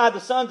purify the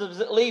sons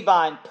of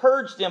Levi and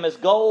purge them as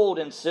gold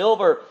and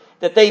silver,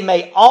 that they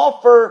may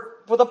offer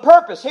for the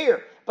purpose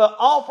here, but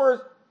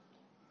offer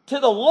to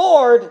the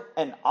Lord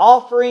an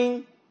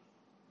offering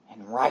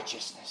in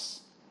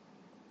righteousness.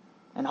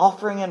 An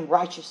offering in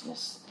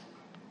righteousness.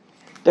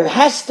 There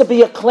has to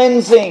be a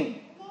cleansing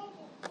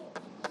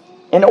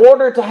in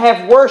order to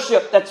have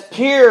worship that's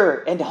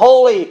pure and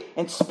holy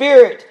in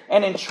spirit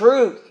and in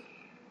truth.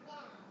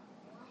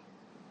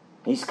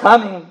 He's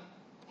coming.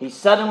 He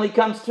suddenly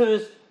comes to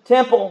His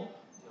temple.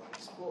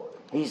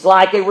 He's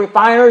like a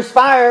refiner's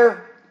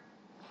fire,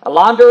 a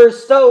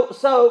launderer's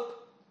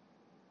soap.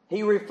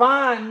 He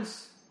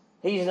refines.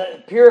 He's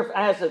a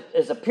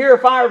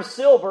purifier of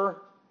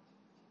silver.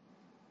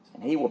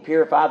 And He will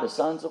purify the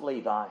sons of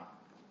Levi.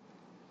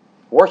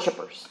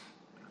 Worshippers.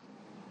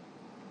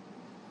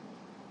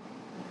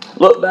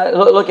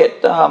 Look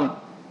at,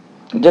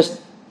 just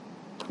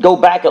go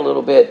back a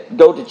little bit.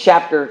 Go to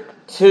chapter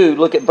 2.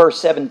 Look at verse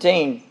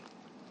 17.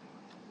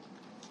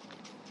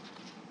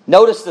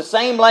 Notice the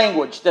same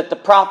language that the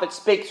prophet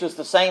speaks was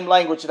the same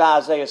language that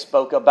Isaiah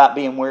spoke about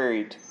being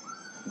wearied.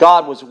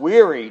 God was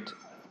wearied.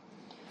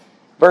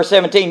 Verse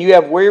 17, you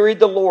have wearied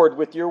the Lord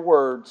with your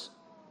words.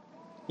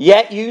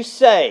 Yet you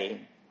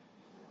say,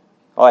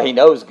 He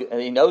knows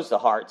the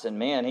hearts in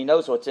men. He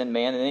knows what's in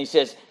man. And He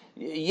says,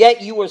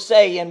 yet you will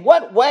say, in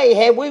what way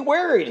have we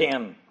wearied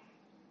Him?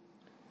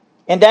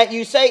 And that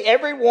you say,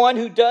 everyone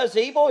who does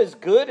evil is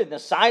good in the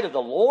sight of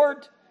the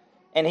Lord,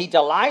 and He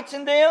delights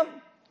in them?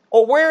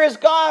 Or where is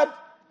God?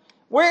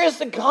 Where is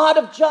the God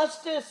of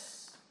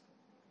justice?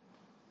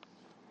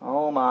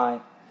 Oh my.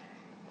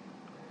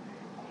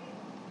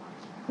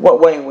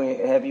 What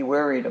way have you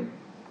wearied Him?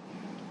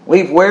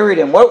 We've wearied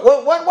Him. What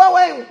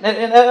way?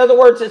 In other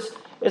words,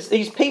 it's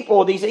these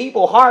people, these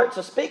evil hearts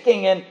are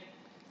speaking, and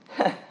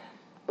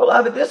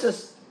beloved, this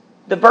is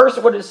the verse.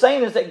 What it's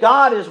saying is that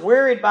God is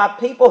wearied by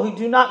people who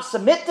do not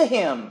submit to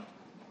Him.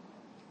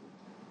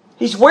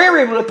 He's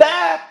wearied with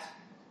that.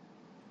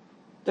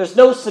 There's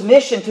no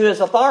submission to His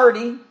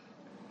authority.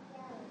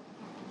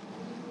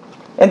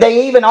 And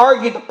they even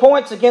argue the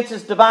points against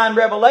His divine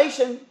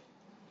revelation.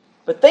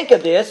 But think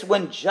of this,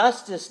 when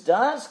justice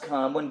does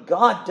come, when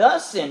God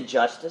does send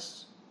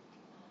justice,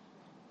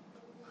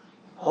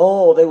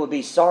 they would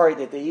be sorry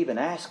that they even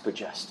asked for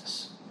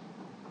justice.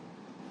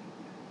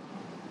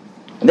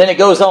 And then it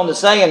goes on to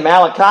say in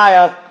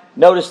Malachi,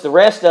 notice the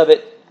rest of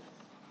it,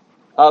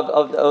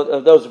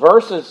 of those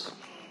verses,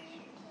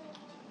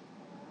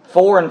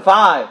 4 and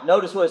 5.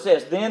 Notice what it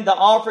says. Then the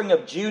offering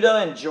of Judah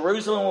and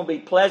Jerusalem will be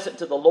pleasant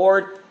to the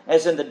Lord,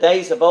 as in the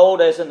days of old,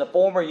 as in the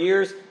former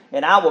years.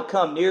 And I will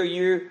come near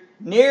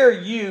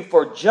you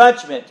for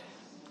judgment.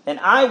 And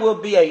I will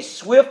be a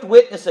swift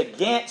witness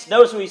against,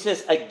 notice what he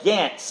says,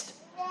 against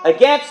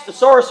the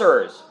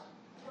sorcerers,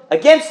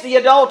 against the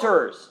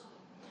adulterers,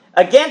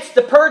 against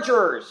the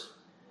perjurers,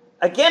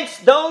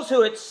 against those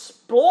who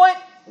exploit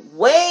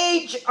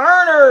wage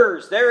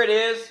earners. There it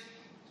is.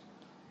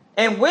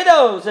 And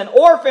widows and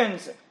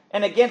orphans,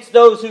 and against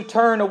those who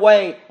turn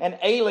away and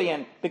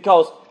alien,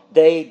 because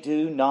they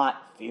do not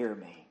fear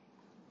me.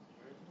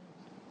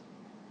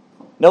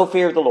 No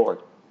fear of the Lord,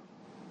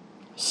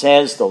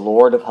 says the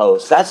Lord of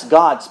hosts. That's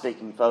God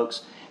speaking,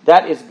 folks.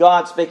 That is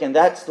God speaking.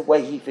 That's the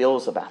way He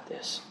feels about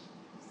this.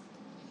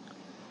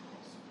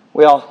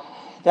 Well,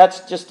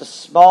 that's just a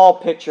small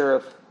picture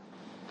of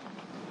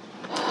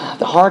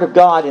the heart of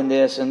God in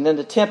this. And then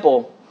the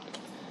temple.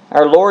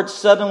 Our Lord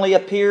suddenly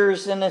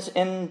appears in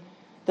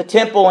the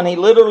temple, and He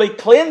literally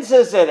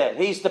cleanses it.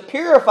 He's the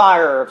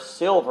purifier of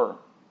silver.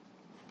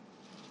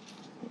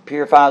 He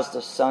purifies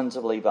the sons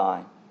of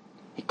Levi.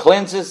 He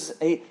cleanses,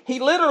 he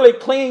literally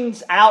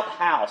cleans out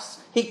house.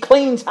 He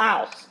cleans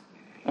house.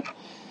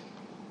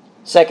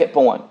 Second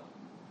point.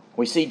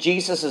 We see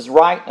Jesus'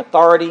 right and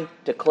authority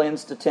to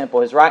cleanse the temple.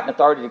 His right and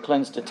authority to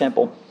cleanse the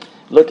temple.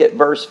 Look at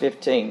verse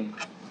 15.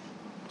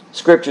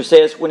 Scripture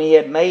says, when He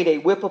had made a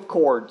whip of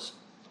cords,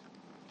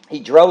 He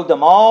drove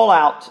them all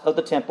out of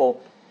the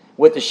temple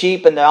with the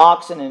sheep and the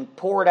oxen, and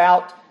poured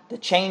out the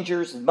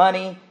changers'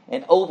 money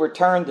and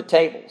overturned the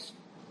tables.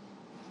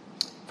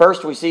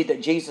 First, we see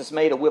that Jesus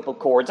made a whip of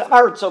cords. I've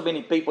heard so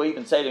many people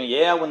even say to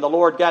me, when the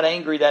Lord got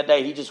angry that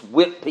day, He just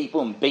whipped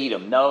people and beat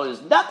them. No,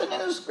 there's nothing in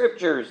the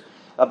Scriptures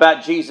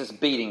about Jesus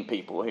beating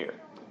people here.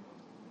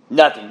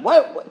 Nothing.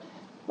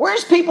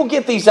 Where's people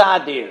get these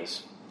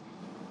ideas?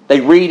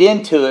 They read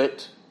into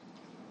it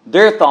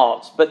their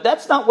thoughts, but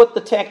that's not what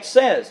the text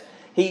says.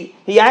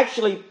 He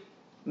actually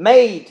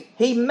made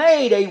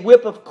a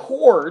whip of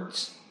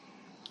cords.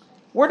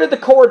 Where did the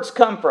cords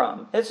come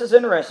from? This is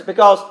interesting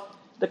because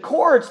the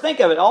cords, think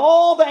of it,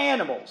 all the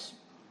animals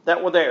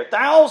that were there,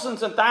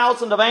 thousands and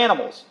thousands of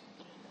animals.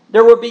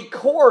 There would be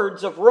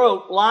cords of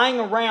rope lying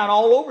around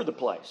all over the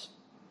place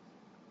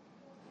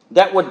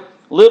that would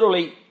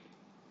literally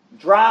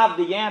drive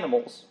the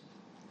animals.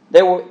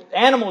 There were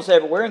animals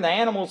everywhere, and the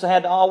animals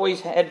had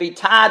to be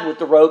tied with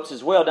the ropes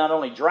as well. Not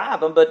only drive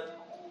them, but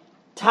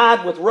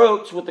tied with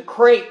ropes with the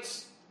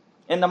crates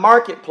in the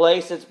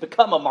marketplace. It's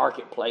become a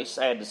marketplace,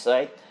 sad to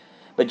say.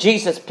 But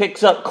Jesus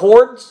picks up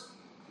cords.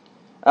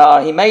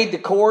 He made the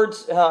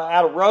cords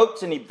out of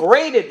ropes, and he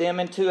braided them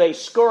into a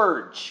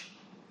scourge.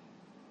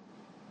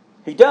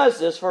 He does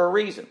this for a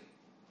reason.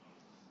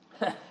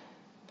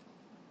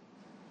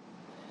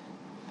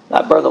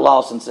 Like Brother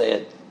Lawson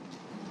said,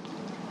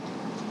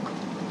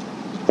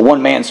 a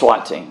one-man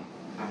SWAT team.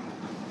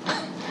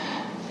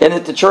 Isn't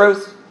it the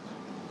truth?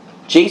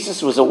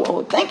 Jesus was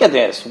think of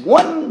this.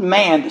 One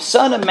man, the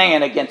Son of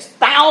Man, against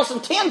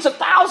thousands, tens of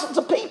thousands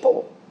of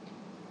people.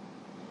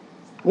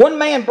 One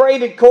man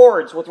braided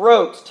cords with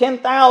ropes.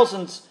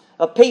 10,000s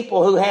of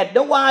people who had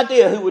no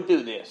idea who would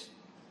do this.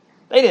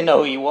 They didn't know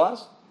who he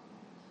was.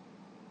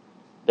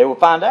 They will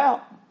find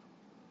out.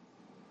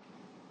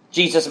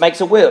 Jesus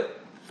makes a whip,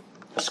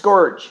 a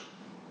scourge,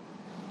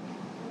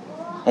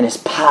 and his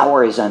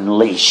power is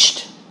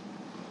unleashed.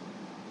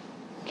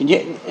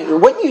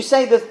 Wouldn't you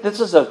say that this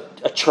is a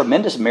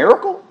tremendous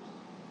miracle?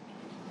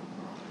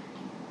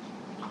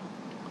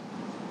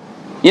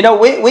 You know,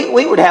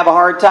 we would have a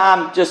hard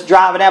time just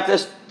driving out.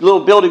 This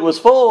little building was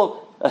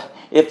full.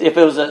 If it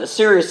was a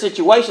serious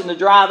situation to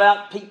drive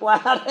out people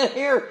out of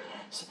here.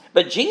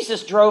 But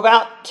Jesus drove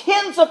out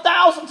tens of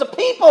thousands of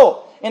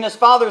people in his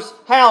Father's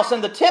house.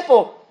 In the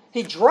temple,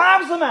 he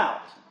drives them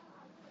out.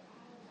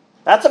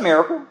 That's a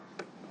miracle.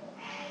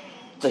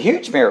 It's a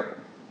huge miracle.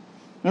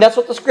 And that's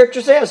what the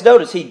Scripture says.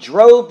 Notice, he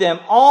drove them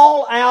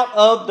all out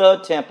of the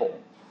temple.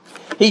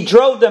 He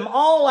drove them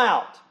all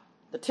out.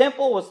 The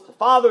temple was the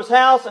Father's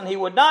house, and he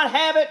would not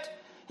have it.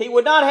 He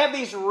would not have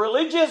these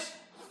religious,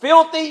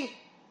 filthy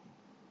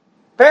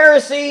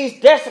Pharisees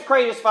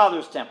desecrate his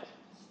Father's temple.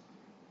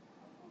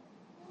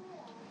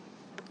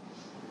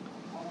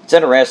 It's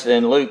interesting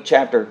in Luke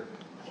chapter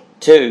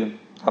 2.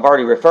 I've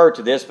already referred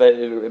to this, but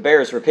it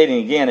bears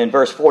repeating again. In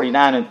verse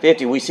 49 and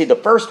 50, we see the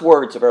first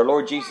words of our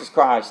Lord Jesus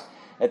Christ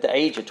at the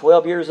age of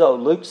 12 years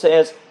old. Luke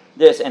says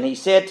this, and he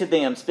said to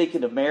them,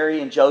 speaking of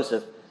Mary and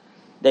Joseph,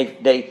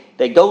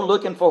 they go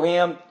looking for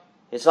him.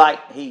 It's like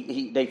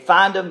they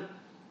find him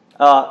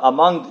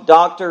among the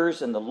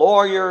doctors and the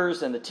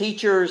lawyers and the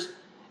teachers,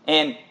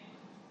 and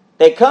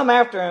they come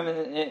after him,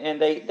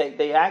 and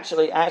they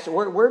actually ask,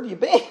 where have you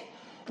been?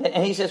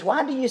 And he says,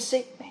 why do you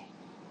seek me?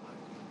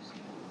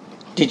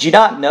 Did you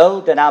not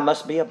know that I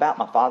must be about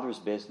my Father's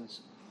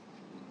business?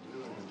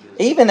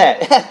 Even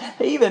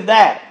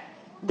that,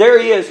 there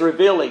he is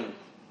revealing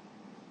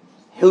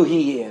who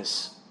he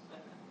is.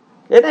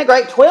 Isn't that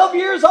great? 12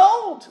 years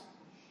old.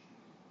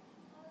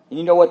 And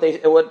you know what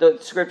the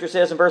Scripture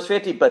says in verse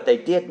 50? But they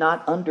did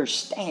not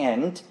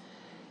understand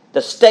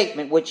the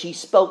statement which he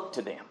spoke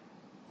to them.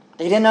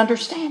 They didn't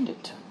understand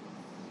it.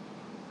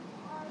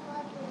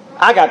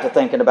 I got to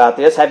thinking about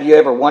this. Have you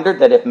ever wondered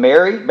that if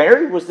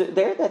Mary was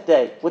there that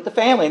day with the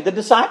family and the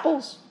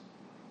disciples?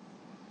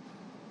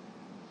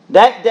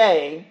 That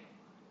day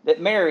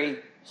that Mary,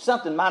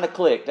 something might have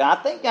clicked. And I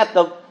think at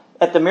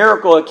the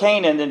miracle of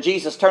Canaan and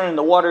Jesus turning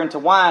the water into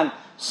wine,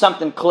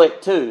 something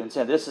clicked too and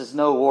said, this is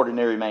no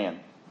ordinary man.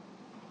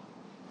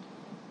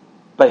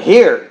 But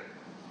here,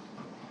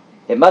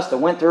 it must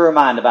have went through her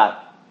mind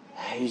about,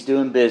 he's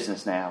doing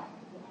business now.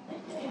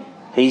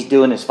 He's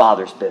doing his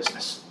Father's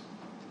business.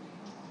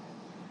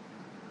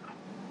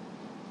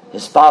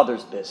 His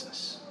Father's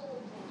business.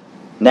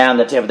 Now in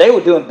the temple, they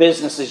were doing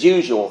business as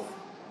usual,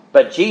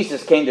 but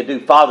Jesus came to do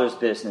Father's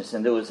business,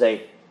 and there was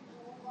a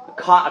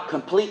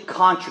complete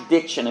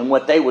contradiction in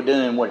what they were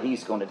doing and what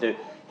he's going to do.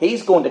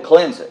 He's going to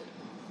cleanse it.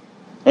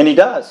 And he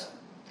does.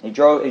 He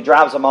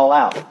drives them all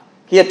out.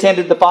 He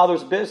attended the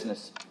Father's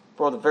business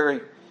for the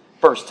very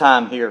first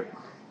time here.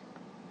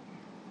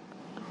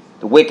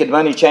 The wicked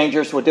money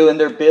changers were doing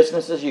their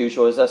business as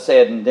usual, as I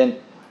said, and then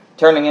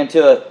turning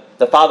into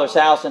the Father's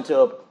house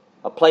into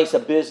a place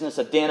of business,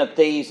 a den of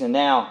thieves, and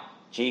now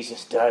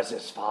Jesus does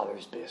his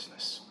Father's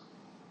business.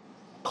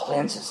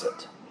 Cleanses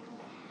it.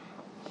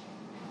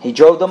 He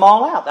drove them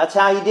all out. That's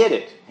how he did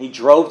it. He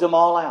drove them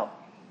all out.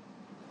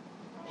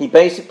 He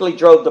basically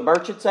drove the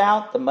merchants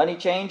out, the money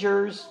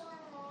changers,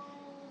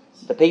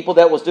 the people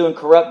that was doing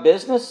corrupt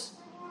business.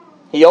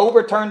 He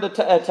overturned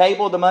the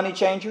table of the money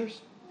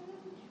changers.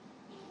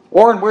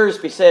 Warren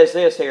Wiersbe says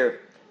this here.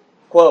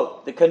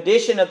 Quote, the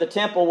condition of the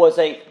temple was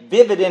a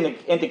vivid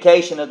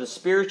indication of the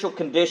spiritual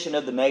condition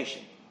of the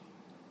nation.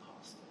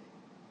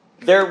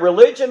 Their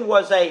religion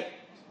was a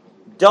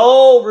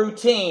dull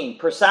routine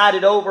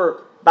presided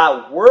over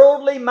by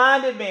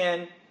worldly-minded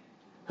men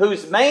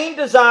whose main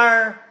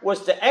desire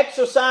was to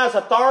exercise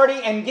authority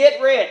and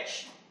get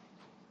rich.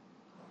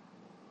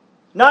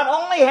 Not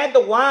only had the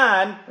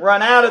wine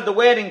run out of the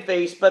wedding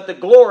feast, but the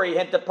glory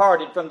had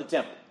departed from the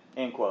temple.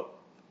 End quote.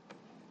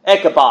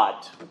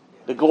 Ichabod.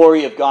 The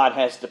glory of God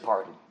has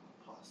departed.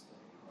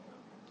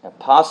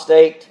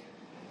 Apostate.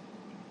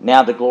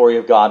 Now the glory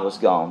of God was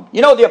gone.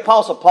 You know, the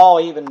Apostle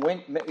Paul even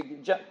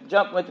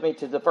jump with me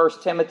to the 1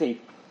 Timothy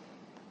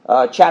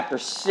chapter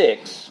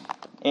 6.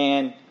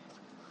 And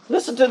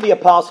listen to the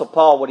Apostle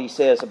Paul, what he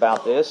says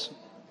about this.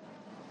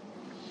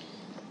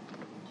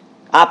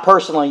 I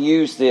personally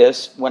used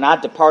this when I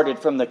departed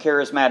from the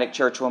charismatic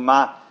church, when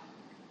my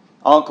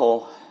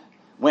uncle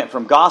went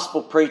from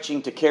gospel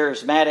preaching to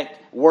charismatic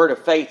word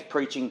of faith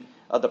preaching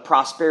of the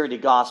prosperity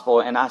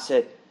gospel. And I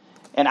said,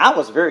 and I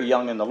was very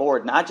young in the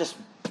Lord, and I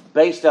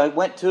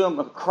went to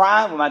him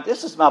crying,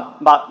 this is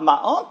my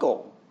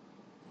uncle,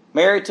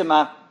 married to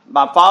my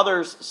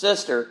father's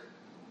sister,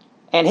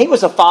 and he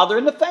was a father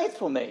in the faith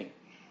for me.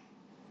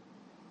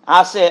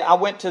 I said, I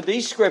went to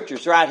these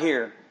scriptures right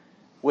here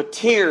with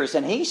tears,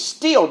 and he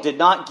still did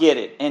not get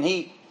it. And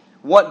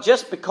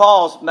just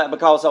because I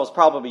was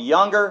probably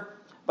younger,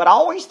 but I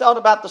always thought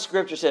about the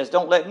scripture says,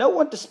 don't let no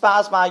one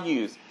despise my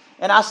youth.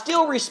 And I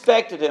still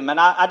respected him, and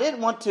I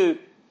didn't want to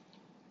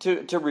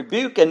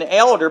rebuke an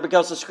elder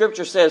because the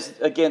scripture says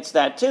against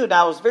that too. And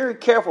I was very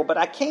careful, but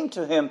I came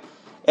to him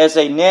as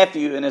a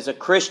nephew and as a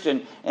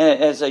Christian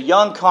and as a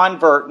young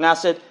convert, and I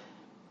said,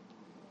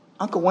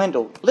 Uncle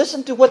Wendell,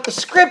 listen to what the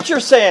scripture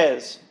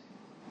says.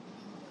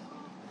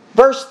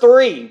 Verse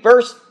 3,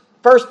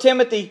 1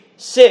 Timothy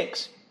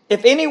 6.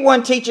 If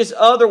anyone teaches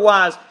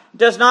otherwise,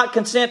 does not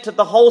consent to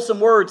the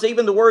wholesome words,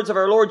 even the words of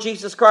our Lord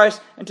Jesus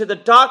Christ, and to the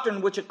doctrine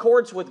which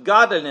accords with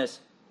godliness,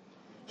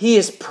 he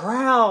is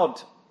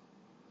proud,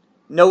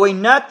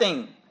 knowing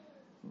nothing,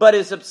 but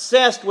is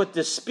obsessed with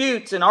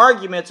disputes and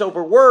arguments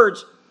over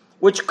words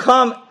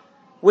from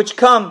which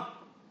come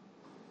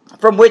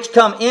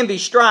envy,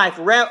 strife,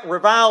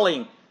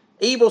 reviling,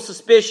 evil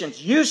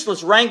suspicions,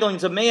 useless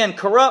wranglings of men,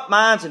 corrupt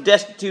minds, and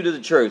destitute of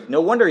the truth.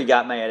 No wonder he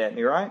got mad at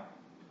me, right?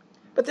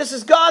 But this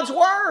is God's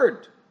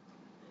word.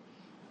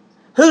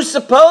 Who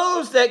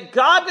suppose that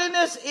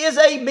godliness is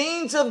a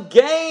means of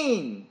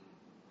gain.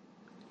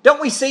 Don't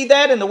we see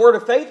that in the Word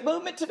of Faith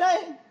movement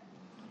today?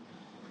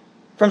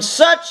 From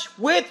such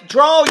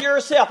withdraw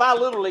yourself. I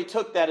literally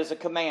took that as a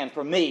command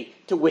from me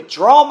to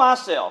withdraw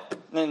myself.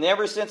 And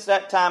ever since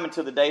that time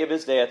until the day of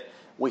his death,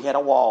 we had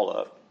a wall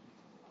up.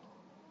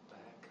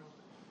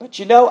 But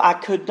you know, I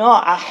could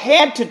not. I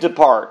had to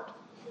depart.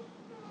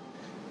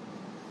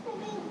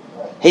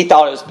 He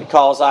thought it was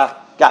because I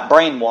got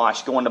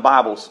brainwashed going to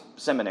Bible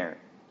seminary.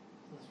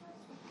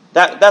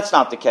 That's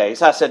not the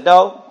case. I said,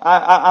 no,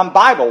 I'm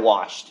Bible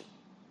washed.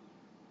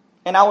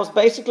 And I was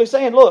basically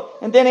saying, look,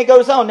 and then it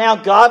goes on. Now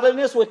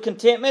godliness with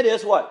contentment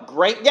is what?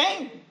 Great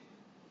gain.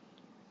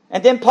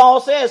 And then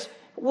Paul says,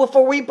 well,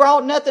 for we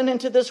brought nothing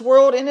into this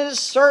world, and it is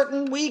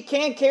certain we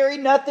can carry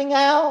nothing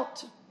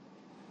out.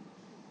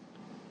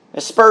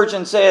 As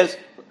Spurgeon says,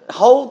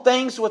 hold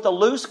things with a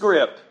loose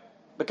grip,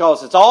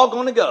 because it's all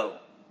going to go.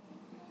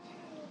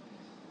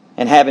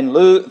 And having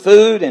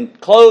food and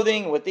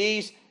clothing, with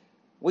these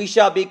we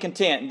shall be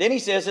content. And then he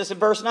says this in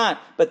verse 9,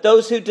 but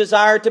those who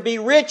desire to be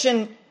rich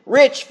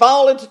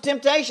fall into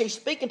temptation. He's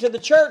speaking to the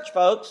church,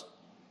 folks.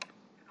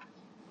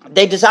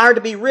 They desire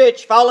to be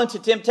rich, fall into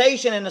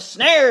temptation and a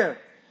snare,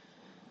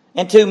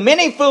 and to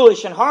many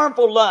foolish and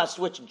harmful lusts,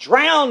 which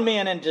drown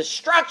men in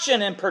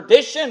destruction and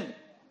perdition.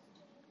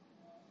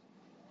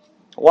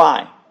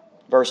 Why?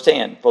 Verse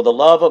 10, for the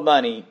love of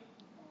money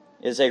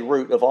is a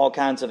root of all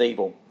kinds of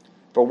evil,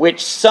 for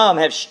which some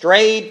have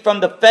strayed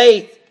from the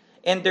faith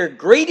in their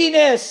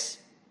greediness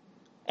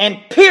and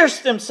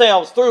pierced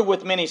themselves through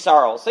with many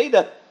sorrows. See,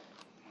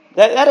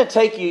 that'll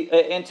take you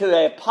into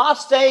an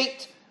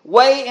apostate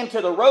way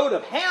into the road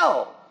of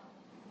hell,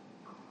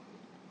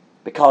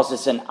 because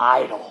it's an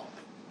idol.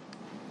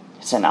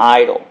 It's an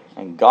idol.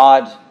 And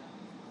God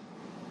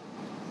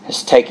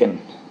has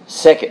taken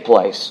second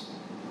place,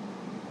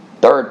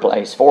 third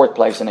place, fourth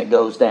place, and it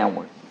goes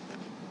downward.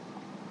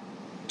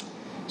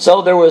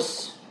 So there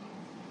was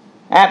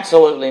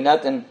absolutely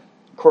nothing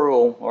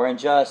cruel or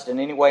unjust in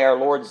any way our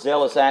Lord's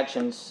zealous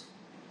actions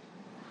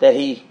that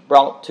He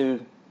brought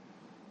to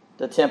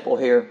the temple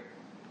here.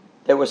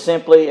 There was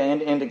simply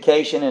an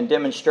indication and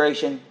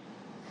demonstration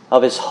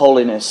of His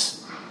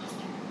holiness,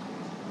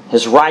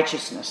 His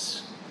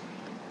righteousness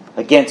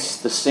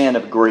against the sin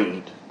of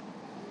greed.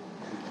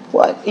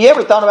 What? You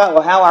ever thought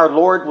about how our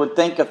Lord would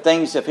think of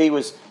things if He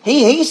was...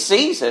 He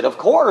sees it, of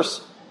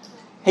course.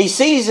 He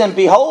sees and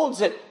beholds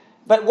it.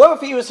 But what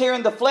if He was here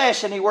in the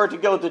flesh and He were to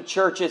go to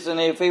churches, and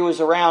if He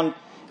was around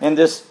in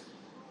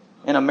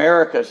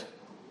America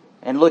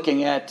and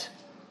looking at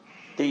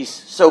these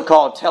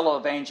so-called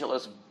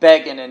televangelists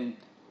begging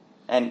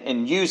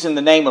and using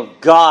the name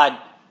of God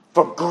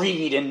for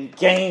greed and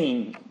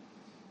gain.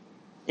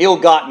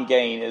 Ill-gotten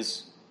gain,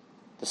 as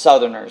the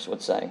Southerners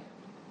would say.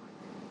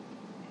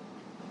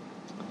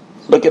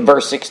 Look at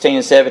verse 16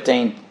 and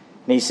 17. And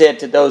he said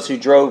to those who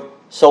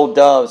sold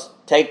doves,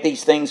 take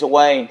these things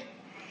away.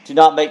 Do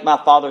not make my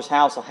Father's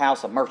house a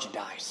house of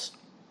merchandise.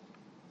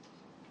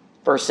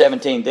 Verse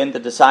 17. Then the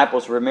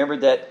disciples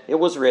remembered that it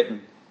was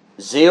written,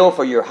 zeal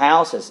for your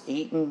house has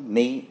eaten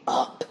me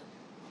up.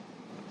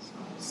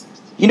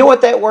 You know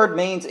what that word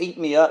means, eat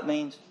me up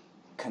means?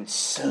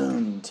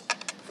 Consumed.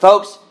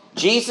 Folks,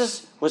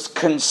 Jesus was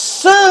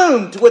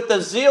consumed with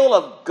the zeal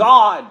of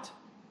God.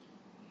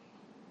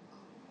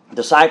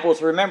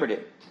 Disciples remembered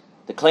it.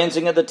 The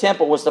cleansing of the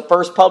temple was the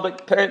first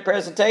public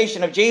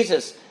presentation of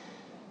Jesus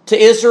to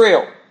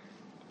Israel.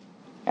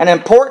 An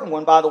important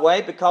one, by the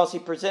way, because he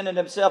presented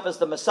himself as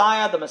the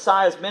Messiah. The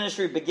Messiah's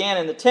ministry began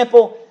in the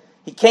temple.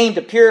 He came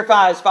to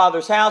purify his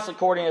Father's house,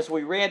 according as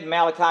we read in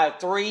Malachi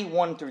 3,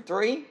 1 through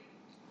 3.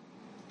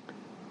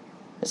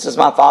 This is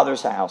my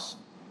Father's house.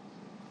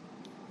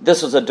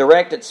 This was a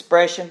direct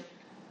expression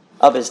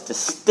of his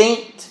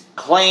distinct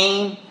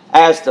claim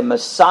as the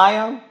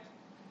Messiah.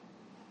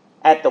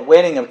 At the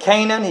wedding of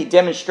Canaan, he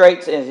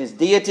demonstrates his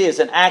deity as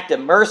an act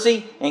of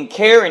mercy and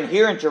care. And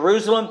here in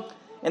Jerusalem,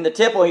 in the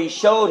temple, he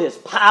showed his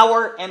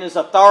power and his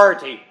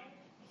authority.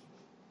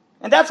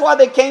 And that's why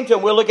they came to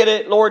him. We'll look at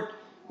it, Lord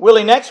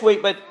willing, next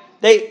week. But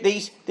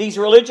these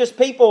religious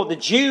people, the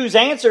Jews,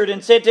 answered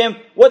and said to him,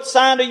 what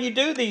sign do you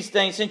do these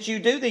things since you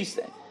do these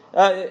things?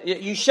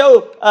 You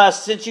show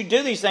us since you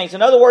do these things.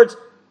 In other words,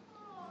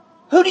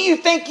 who do you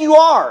think you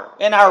are,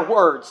 in our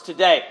words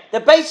today? They're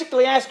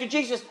basically asking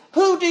Jesus,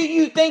 who do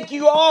you think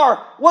you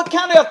are? What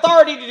kind of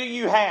authority do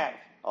you have?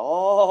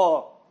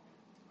 Oh,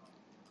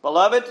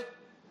 beloved,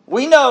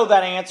 we know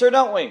that answer,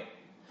 don't we?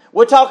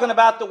 We're talking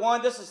about the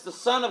one, this is the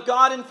Son of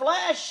God in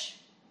flesh.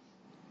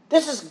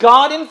 This is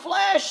God in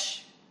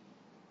flesh.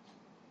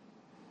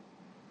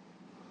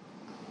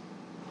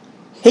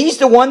 He's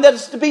the one that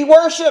is to be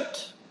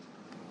worshipped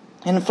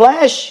in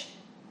flesh.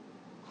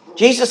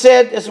 Jesus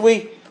said, as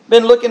we've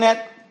been looking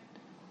at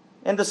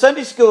in the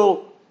Sunday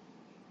school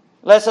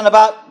lesson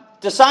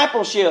about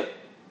discipleship,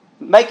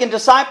 making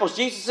disciples,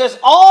 Jesus says,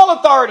 all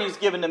authority is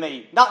given to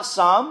me, not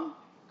some,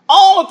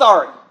 all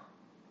authority.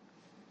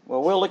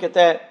 Well, we'll look at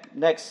that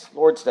next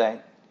Lord's Day.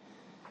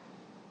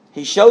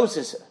 He shows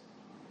his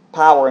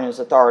power and his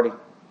authority.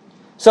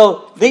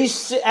 So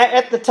these,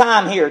 at the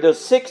time here,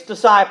 those 6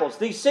 disciples,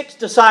 these 6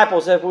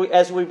 disciples,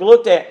 as we've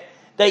looked at,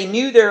 they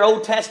knew their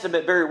Old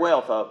Testament very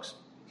well, folks.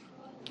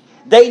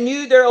 They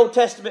knew their Old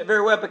Testament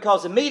very well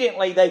because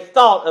immediately they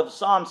thought of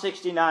Psalm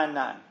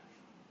 69:9.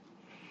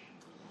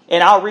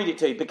 And I'll read it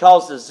to you.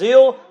 Because the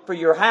zeal for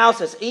your house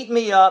has eaten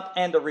me up,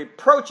 and the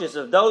reproaches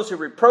of those who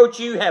reproach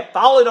you have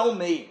fallen on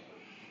me.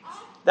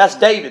 That's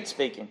David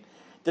speaking.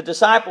 The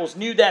disciples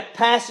knew that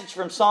passage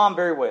from Psalm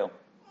very well.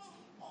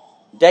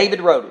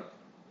 David wrote it.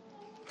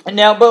 And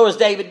now what was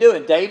David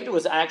doing? David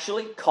was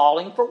actually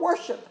calling for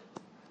worship.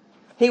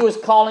 He was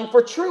calling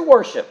for true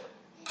worship.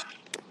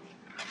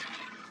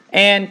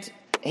 And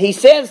he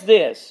says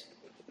this.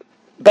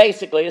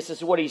 Basically, this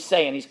is what he's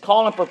saying. He's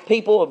calling for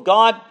people of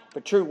God for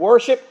true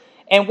worship.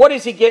 And what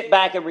does he get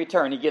back in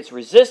return? He gets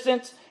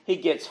resistance. He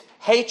gets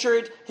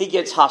hatred. He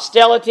gets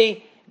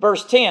hostility.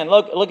 Verse 10.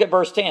 Look at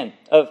verse 10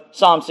 of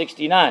Psalm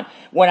 69.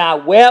 When I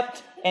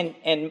wept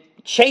and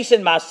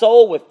chastened my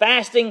soul with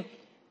fasting,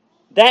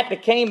 that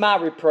became my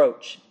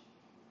reproach.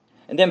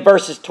 And then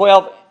verses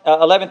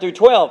 11 through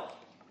 12.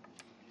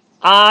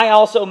 I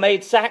also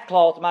made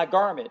sackcloth my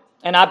garment,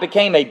 and I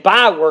became a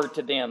byword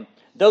to them.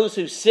 Those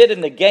who sit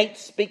in the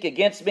gates speak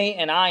against me,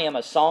 and I am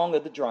a song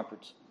of the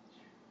drunkards.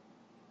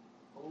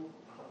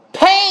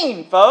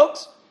 Pain,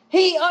 folks.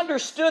 He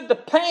understood the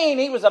pain.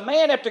 He was a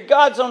man after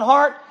God's own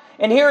heart.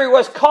 And here he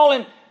was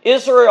calling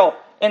Israel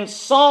in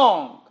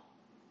song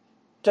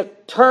to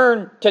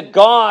turn to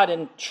God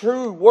in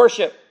true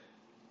worship.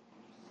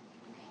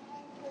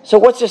 So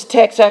what's this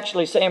text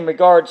actually saying in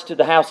regards to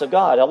the house of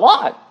God? A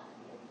lot.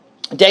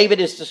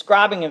 David is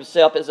describing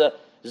himself as a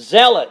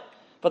zealot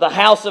for the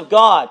house of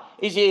God.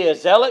 Is he a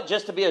zealot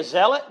just to be a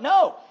zealot?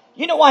 No.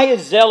 You know why he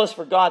is zealous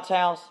for God's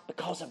house?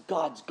 Because of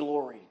God's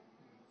glory.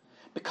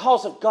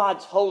 Because of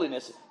God's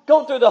holiness.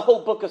 Go through the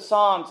whole book of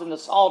Psalms and the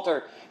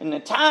Psalter,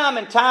 and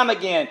time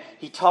again,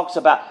 he talks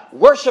about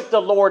worship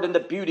the Lord in the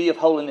beauty of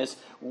holiness.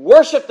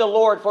 Worship the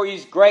Lord for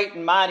He's great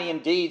and mighty in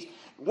deeds.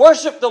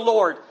 Worship the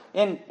Lord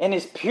in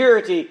His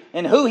purity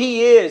and who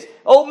He is.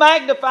 Oh,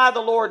 magnify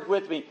the Lord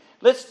with me.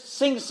 Let's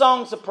sing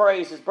songs of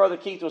praise, as Brother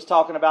Keith was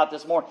talking about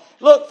this morning.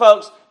 Look,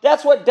 folks,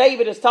 that's what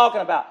David is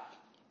talking about.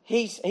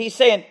 He's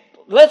saying,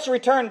 let's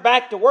return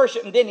back to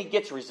worship, and then he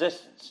gets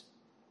resistance.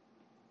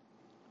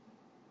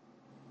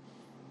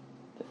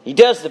 He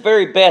does the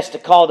very best to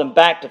call them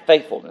back to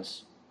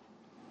faithfulness.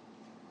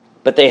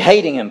 But they're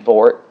hating him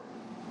for it.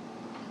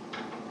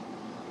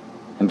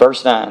 In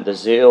verse 9, the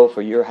zeal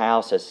for your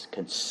house has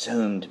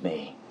consumed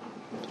me,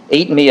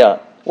 eaten me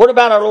up. What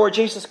about our Lord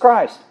Jesus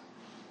Christ?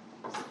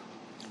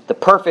 The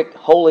perfect,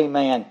 holy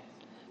man,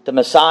 the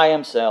Messiah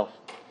himself,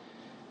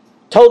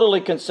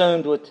 totally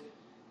consumed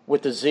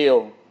with the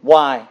zeal.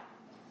 Why?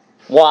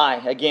 Why?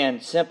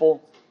 Again,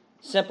 simple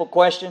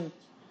question,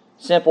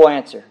 simple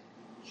answer.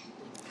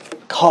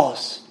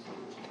 Because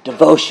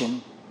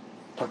devotion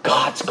for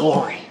God's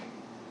glory.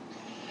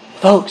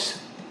 Folks,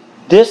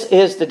 this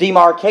is the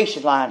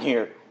demarcation line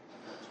here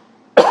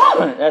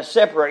that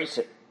separates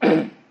it.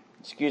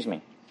 Excuse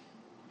me.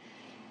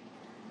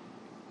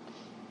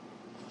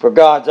 For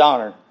God's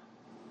honor,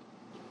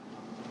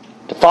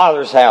 the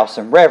Father's house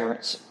and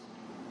reverence.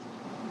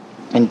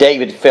 And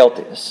David felt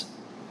this.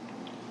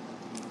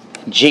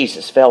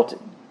 Jesus felt it.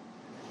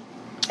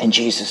 And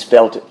Jesus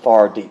felt it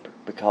far deeper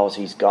because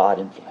He's God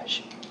in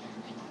flesh.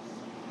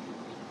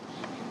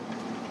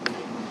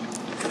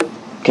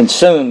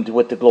 Consumed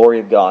with the glory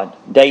of God.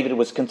 David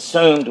was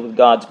consumed with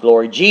God's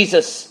glory.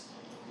 Jesus,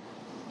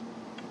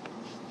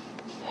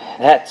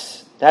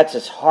 that's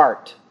his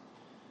heart.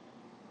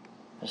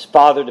 His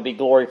Father to be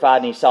glorified,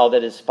 and he saw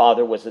that his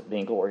Father wasn't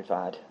being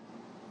glorified.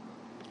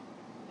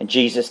 And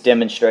Jesus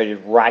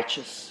demonstrated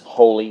righteous,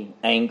 holy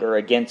anger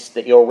against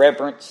the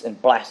irreverence and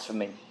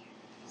blasphemy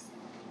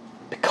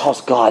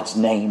because God's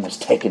name was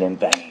taken in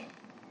vain.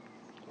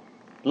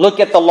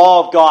 Look at the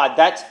law of God.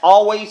 That's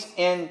always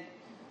in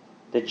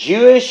the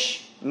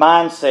Jewish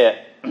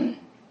mindset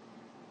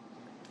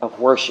of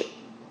worship.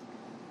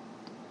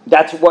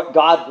 That's what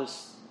God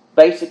was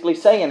basically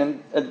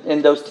saying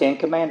in those 10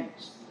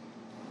 commandments.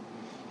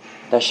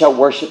 Thou shalt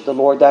worship the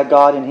Lord thy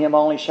God, and Him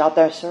only shalt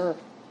thou serve.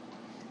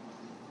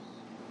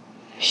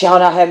 Shall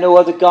not have no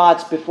other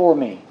gods before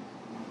me.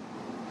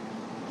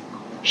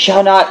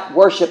 Shall not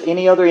worship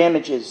any other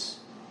images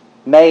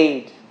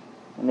made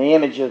in the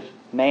image of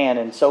man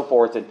and so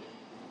forth.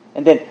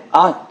 And then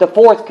the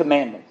 4th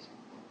commandment.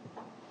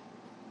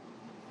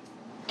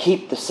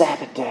 Keep the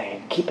Sabbath day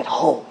and keep it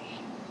holy.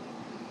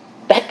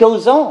 That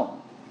goes on.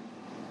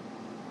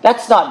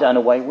 That's not done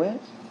away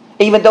with.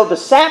 Even though the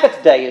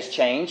Sabbath day is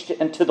changed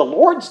into the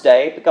Lord's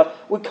day, because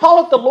we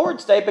call it the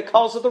Lord's day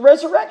because of the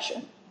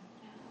resurrection.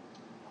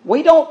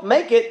 We don't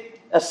make it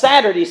a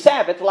Saturday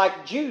Sabbath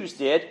like Jews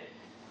did.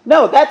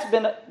 No,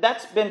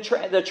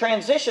 the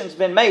transition's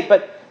been made,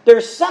 but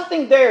there's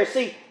something there.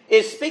 See,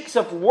 it speaks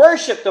of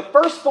worship. The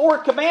first 4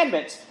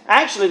 commandments,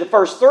 actually the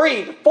first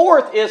 3, the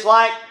 4th is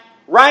like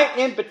right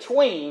in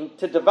between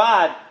to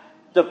divide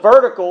the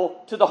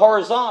vertical to the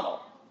horizontal.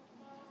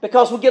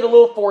 Because we get a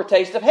little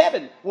foretaste of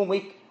heaven when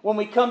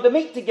we come to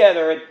meet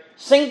together and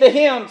sing the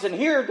hymns and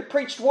hear the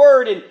preached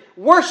word and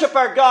worship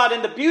our God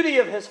in the beauty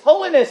of His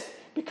holiness.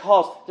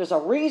 Because there's a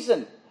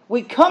reason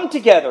we come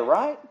together,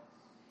 right?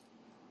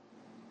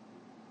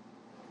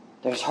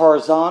 There's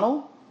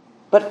horizontal.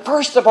 But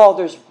first of all,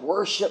 there's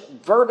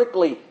worship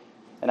vertically.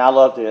 And I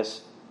love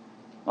this.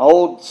 My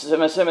old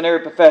seminary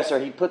professor,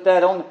 he put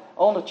that on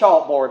the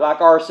chalkboard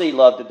like R.C.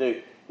 loved to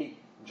do. He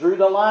drew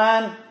the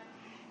line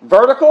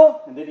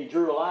vertical, and then he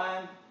drew a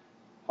line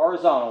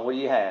horizontal. What do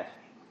you have?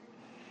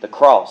 The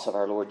cross of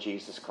our Lord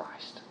Jesus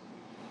Christ.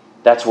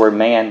 That's where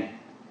man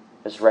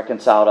is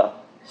reconciled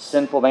up.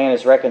 Sinful man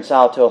is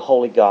reconciled to a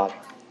holy God.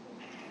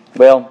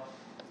 Well,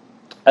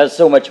 there's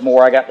so much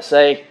more I got to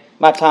say.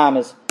 My time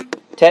is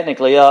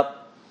technically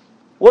up.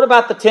 What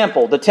about the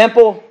temple? The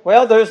temple,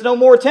 well, there's no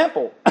more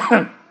temple.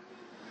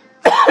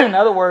 In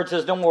other words,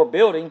 there's no more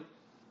building.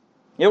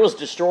 It was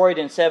destroyed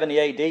in 70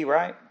 AD,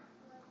 right?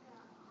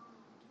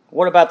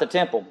 What about the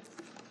temple?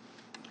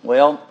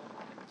 Well,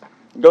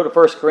 go to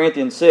 1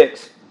 Corinthians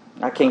 6.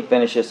 I can't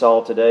finish this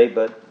all today,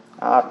 but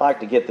I'd like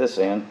to get this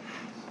in.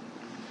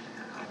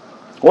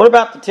 What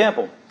about the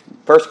temple?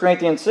 1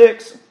 Corinthians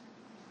 6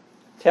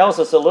 tells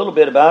us a little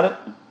bit about it.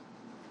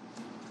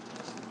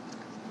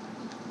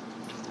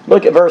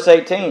 Look at verse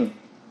 18.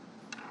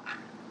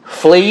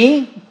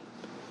 Flee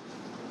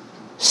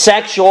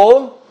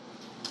sexual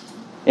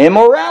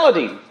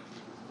immorality.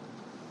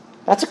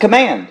 That's a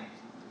command.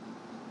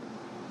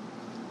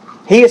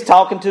 He is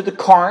talking to the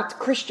Corinth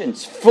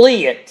Christians.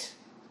 Flee it.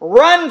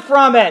 Run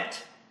from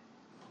it.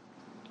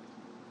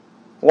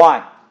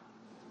 Why?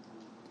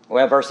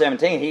 Well, verse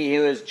 17, he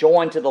who is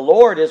joined to the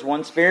Lord is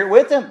one spirit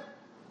with Him.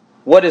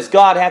 What does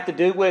God have to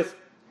do with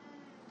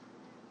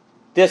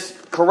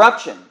this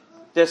corruption,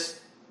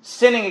 this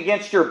sinning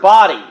against your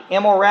body,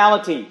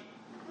 immorality,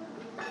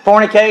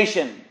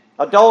 fornication,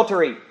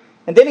 adultery?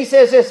 And then he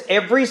says this,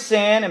 every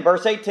sin, in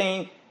verse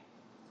 18,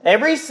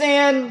 every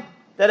sin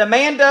that a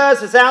man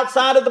does is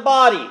outside of the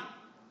body.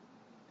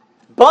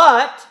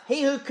 But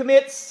he who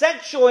commits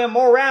sexual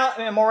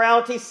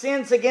immorality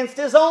sins against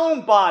his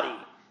own body.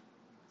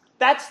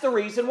 That's the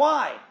reason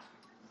why.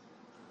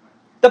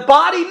 The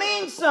body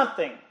means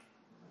something.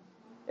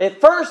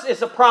 At first,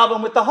 it's a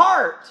problem with the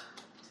heart.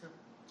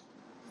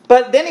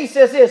 But then he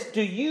says this,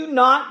 do you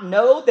not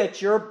know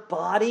that your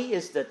body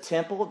is the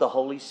temple of the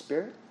Holy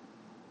Spirit,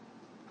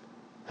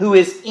 who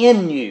is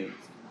in you,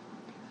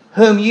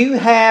 whom you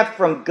have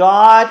from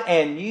God,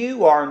 and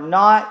you are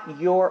not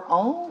your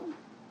own?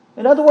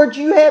 In other words,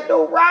 you have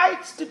no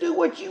rights to do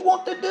what you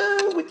want to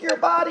do with your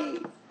body.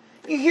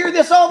 You hear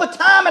this all the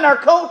time in our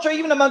culture,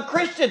 even among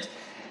Christians.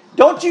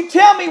 Don't you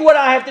tell me what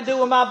I have to do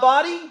with my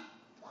body.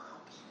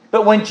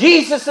 But when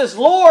Jesus is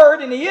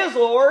Lord, and He is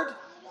Lord,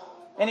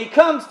 and He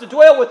comes to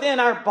dwell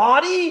within our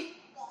body,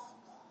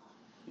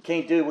 You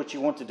can't do what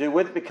you want to do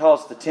with it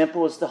because the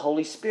temple is the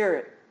Holy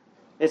Spirit.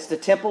 It's the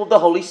temple of the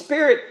Holy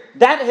Spirit.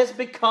 That has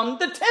become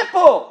the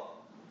temple.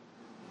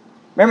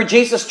 Remember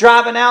Jesus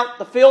driving out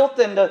the filth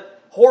and the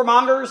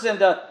whoremongers and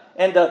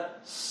the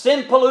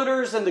sin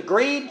polluters and the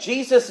greed?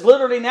 Jesus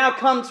literally now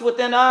comes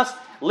within us,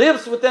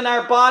 lives within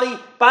our body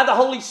by the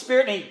Holy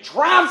Spirit, and He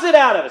drives it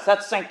out of us.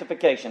 That's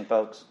sanctification,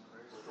 folks.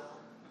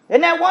 Isn't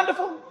that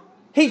wonderful?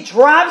 He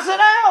drives it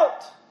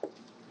out.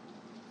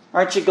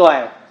 Aren't you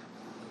glad?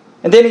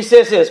 And then He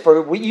says this,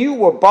 for you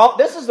were bought.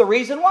 This is the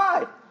reason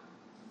why.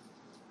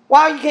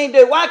 Why can't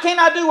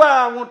I do what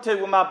I want to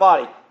with my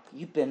body?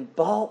 You've been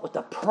bought with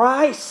a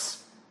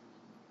price.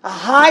 A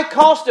high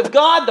cost of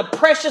God, the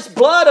precious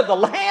blood of the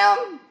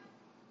Lamb.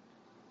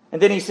 And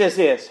then He says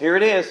this, here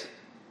it is.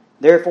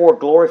 Therefore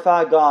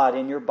glorify God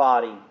in your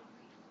body.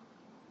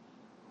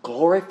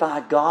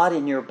 Glorify God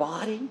in your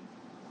body.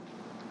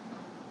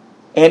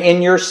 And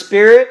in your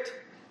spirit,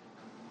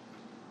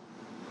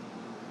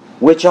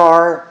 which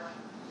are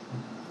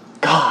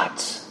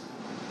God's.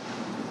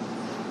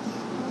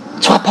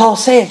 That's why Paul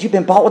says you've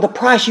been bought with a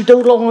price. You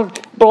don't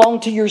belong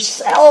to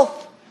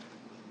yourself.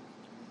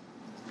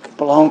 You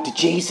belong to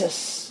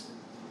Jesus.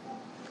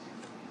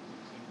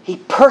 He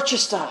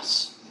purchased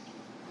us.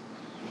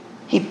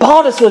 He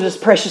bought us with His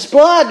precious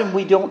blood, and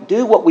we don't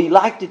do what we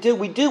like to do.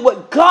 We do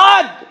what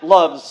God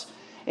loves,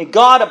 and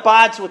God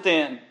abides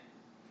within.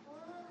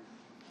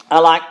 I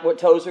like what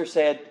Tozer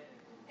said.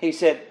 He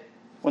said,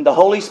 when the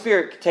Holy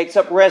Spirit takes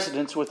up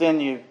residence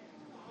within you,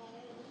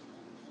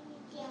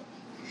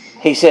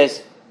 he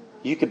says,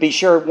 you could be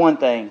sure of one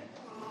thing.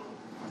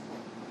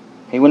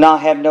 He will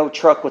not have no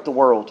truck with the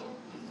world.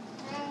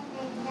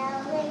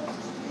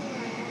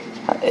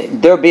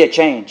 There will be a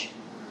change.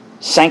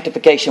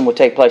 Sanctification will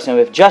take place. And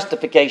if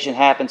justification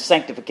happens,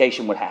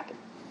 sanctification would happen.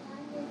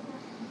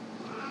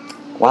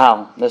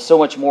 Wow, there's so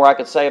much more I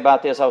could say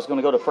about this. I was going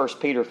to go to 1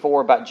 Peter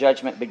 4 about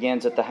judgment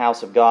begins at the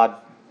house of God.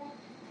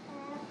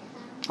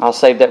 I'll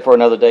save that for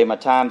another day. My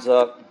time's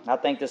up. I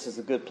think this is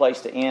a good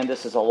place to end.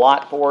 This is a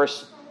lot for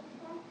us.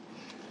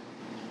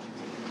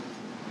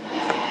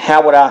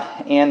 How would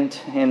I end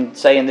in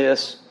saying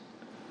this?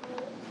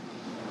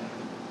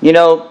 You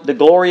know, the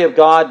glory of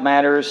God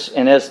matters,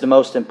 and that's the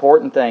most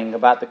important thing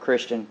about the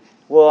Christian.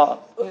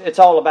 Well, it's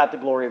all about the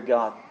glory of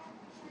God.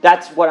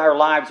 That's what our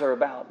lives are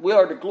about. We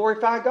are to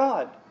glorify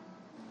God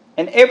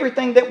in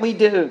everything that we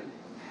do.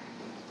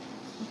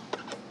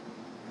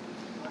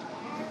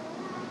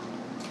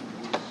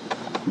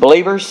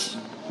 Believers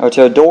are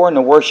to adore and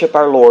to worship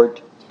our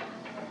Lord.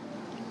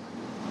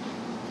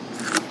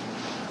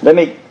 Let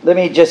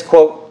me just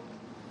quote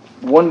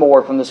one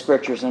more from the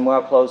Scriptures, and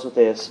we'll close with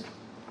this.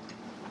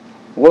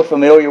 We're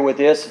familiar with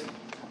this.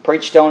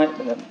 Preached on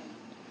it.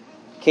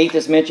 Keith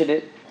has mentioned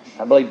it.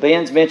 I believe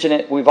Ben's mentioned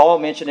it. We've all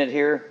mentioned it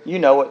here. You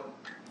know it.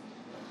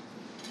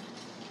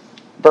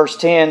 Verse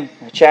 10,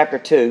 chapter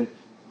 2,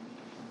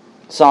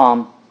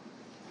 Psalm.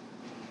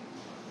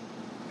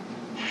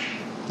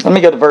 Let me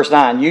go to verse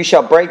 9. You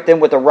shall break them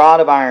with a rod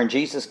of iron.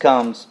 Jesus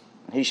comes.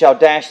 He shall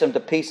dash them to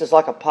pieces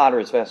like a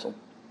potter's vessel.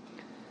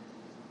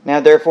 Now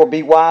therefore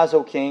be wise,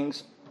 O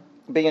kings.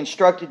 Be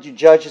instructed, you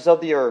judges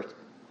of the earth.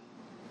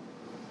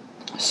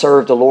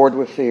 Serve the Lord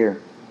with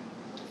fear.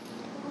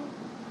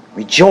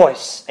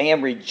 Rejoice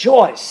and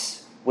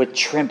rejoice with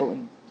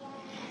trembling.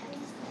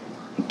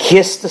 And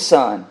kiss the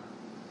Son,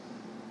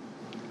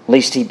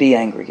 lest He be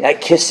angry.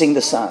 That kissing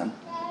the Son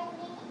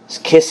is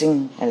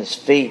kissing at His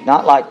feet,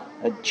 not like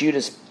a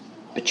Judas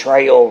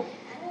betrayal,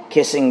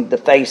 kissing the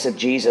face of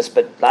Jesus,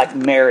 but like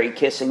Mary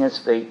kissing His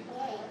feet.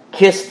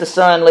 Kiss the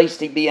Son, lest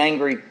He be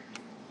angry.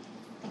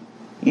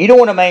 You don't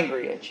want Him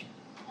angry at you.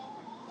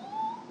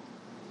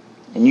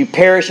 And you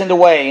perish in the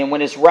way, and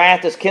when His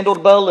wrath is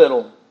kindled but a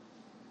little,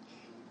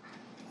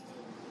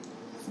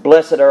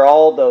 blessed are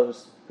all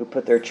those who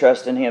put their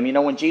trust in Him. You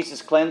know, when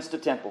Jesus cleansed the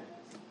temple,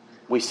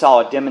 we saw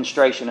a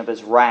demonstration of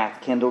His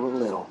wrath kindled a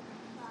little.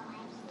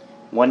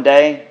 One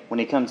day, when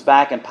He comes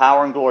back in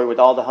power and glory with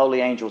all the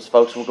holy angels,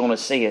 folks, we're going to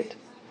see it.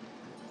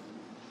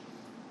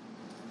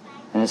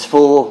 In its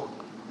full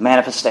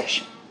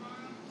manifestation.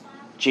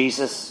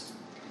 Jesus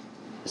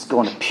is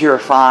going to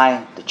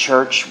purify the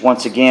church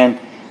once again.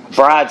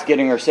 Bride's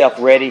getting herself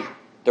ready.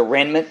 The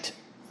remnant.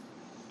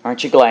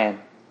 Aren't you glad?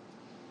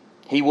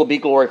 He will be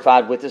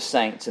glorified with His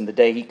saints in the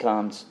day He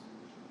comes.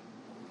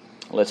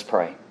 Let's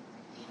pray.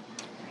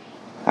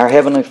 Our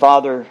Heavenly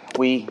Father,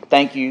 we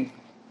thank You.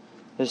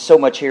 There's so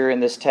much here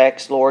in this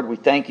text, Lord. We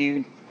thank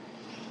You.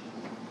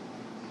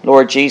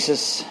 Lord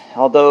Jesus,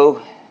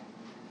 although,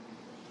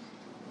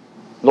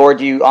 Lord,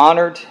 You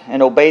honored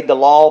and obeyed the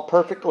law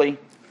perfectly,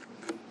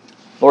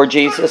 Lord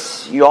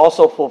Jesus, You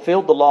also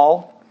fulfilled the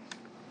law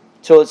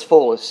to its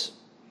fullest.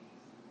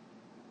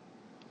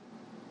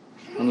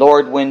 And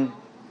Lord, when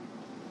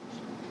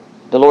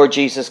the Lord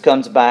Jesus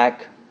comes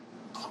back,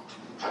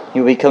 He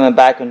will be coming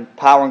back in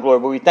power and glory.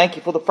 But we thank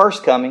You for the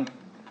first coming,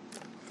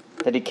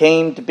 that He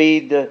came to be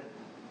the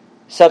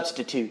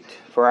substitute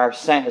for our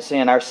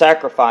sin, our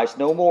sacrifice.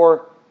 No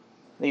more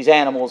these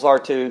animals are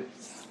to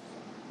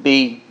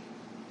be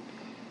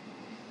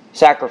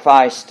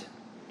sacrificed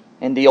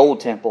in the old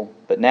temple,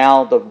 but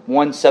now the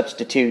one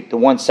substitute, the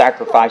one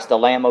sacrifice, the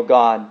Lamb of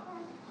God,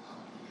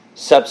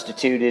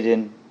 substituted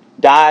and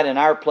died in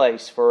our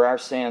place for our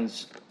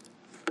sins.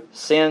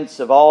 Sins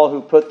of all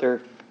who put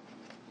their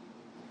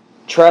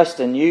trust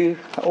in you,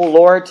 oh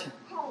Lord.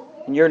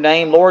 In your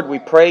name, Lord, we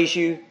praise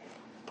you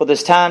for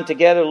this time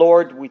together,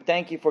 Lord. We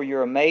thank you for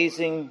your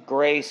amazing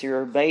grace,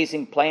 your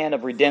amazing plan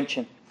of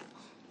redemption.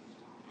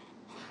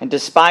 And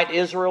despite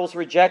Israel's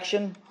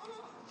rejection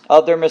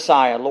of their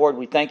Messiah, Lord,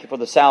 we thank you for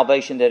the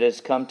salvation that has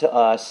come to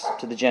us,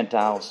 to the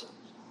Gentiles.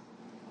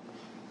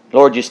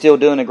 Lord, you're still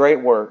doing a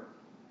great work.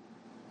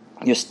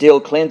 You're still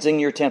cleansing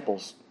your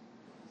temples.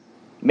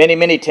 Many,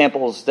 many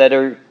temples that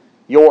are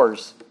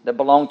yours, that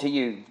belong to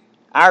you.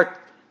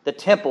 The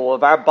temple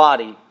of our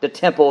body, the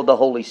temple of the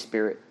Holy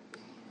Spirit.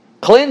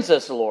 Cleanse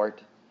us, Lord.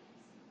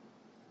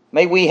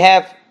 May we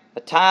have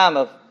a time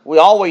of, we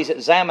always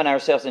examine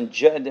ourselves and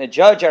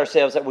judge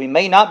ourselves that we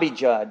may not be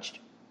judged.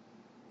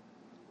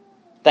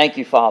 Thank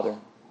you, Father,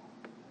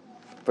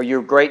 for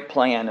your great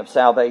plan of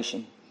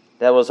salvation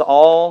that was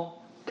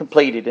all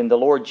completed in the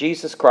Lord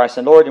Jesus Christ.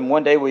 And Lord, and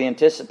one day we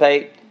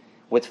anticipate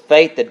with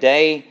faith the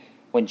day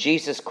when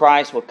Jesus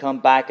Christ will come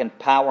back in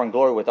power and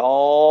glory with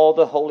all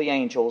the holy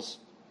angels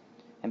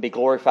and be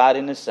glorified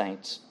in the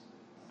saints.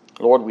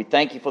 Lord, we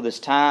thank you for this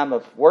time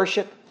of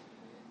worship,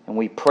 and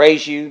we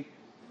praise you,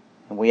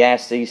 and we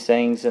ask these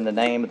things in the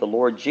name of the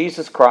Lord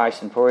Jesus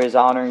Christ and for His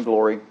honor and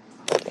glory.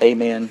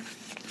 Amen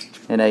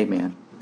and amen.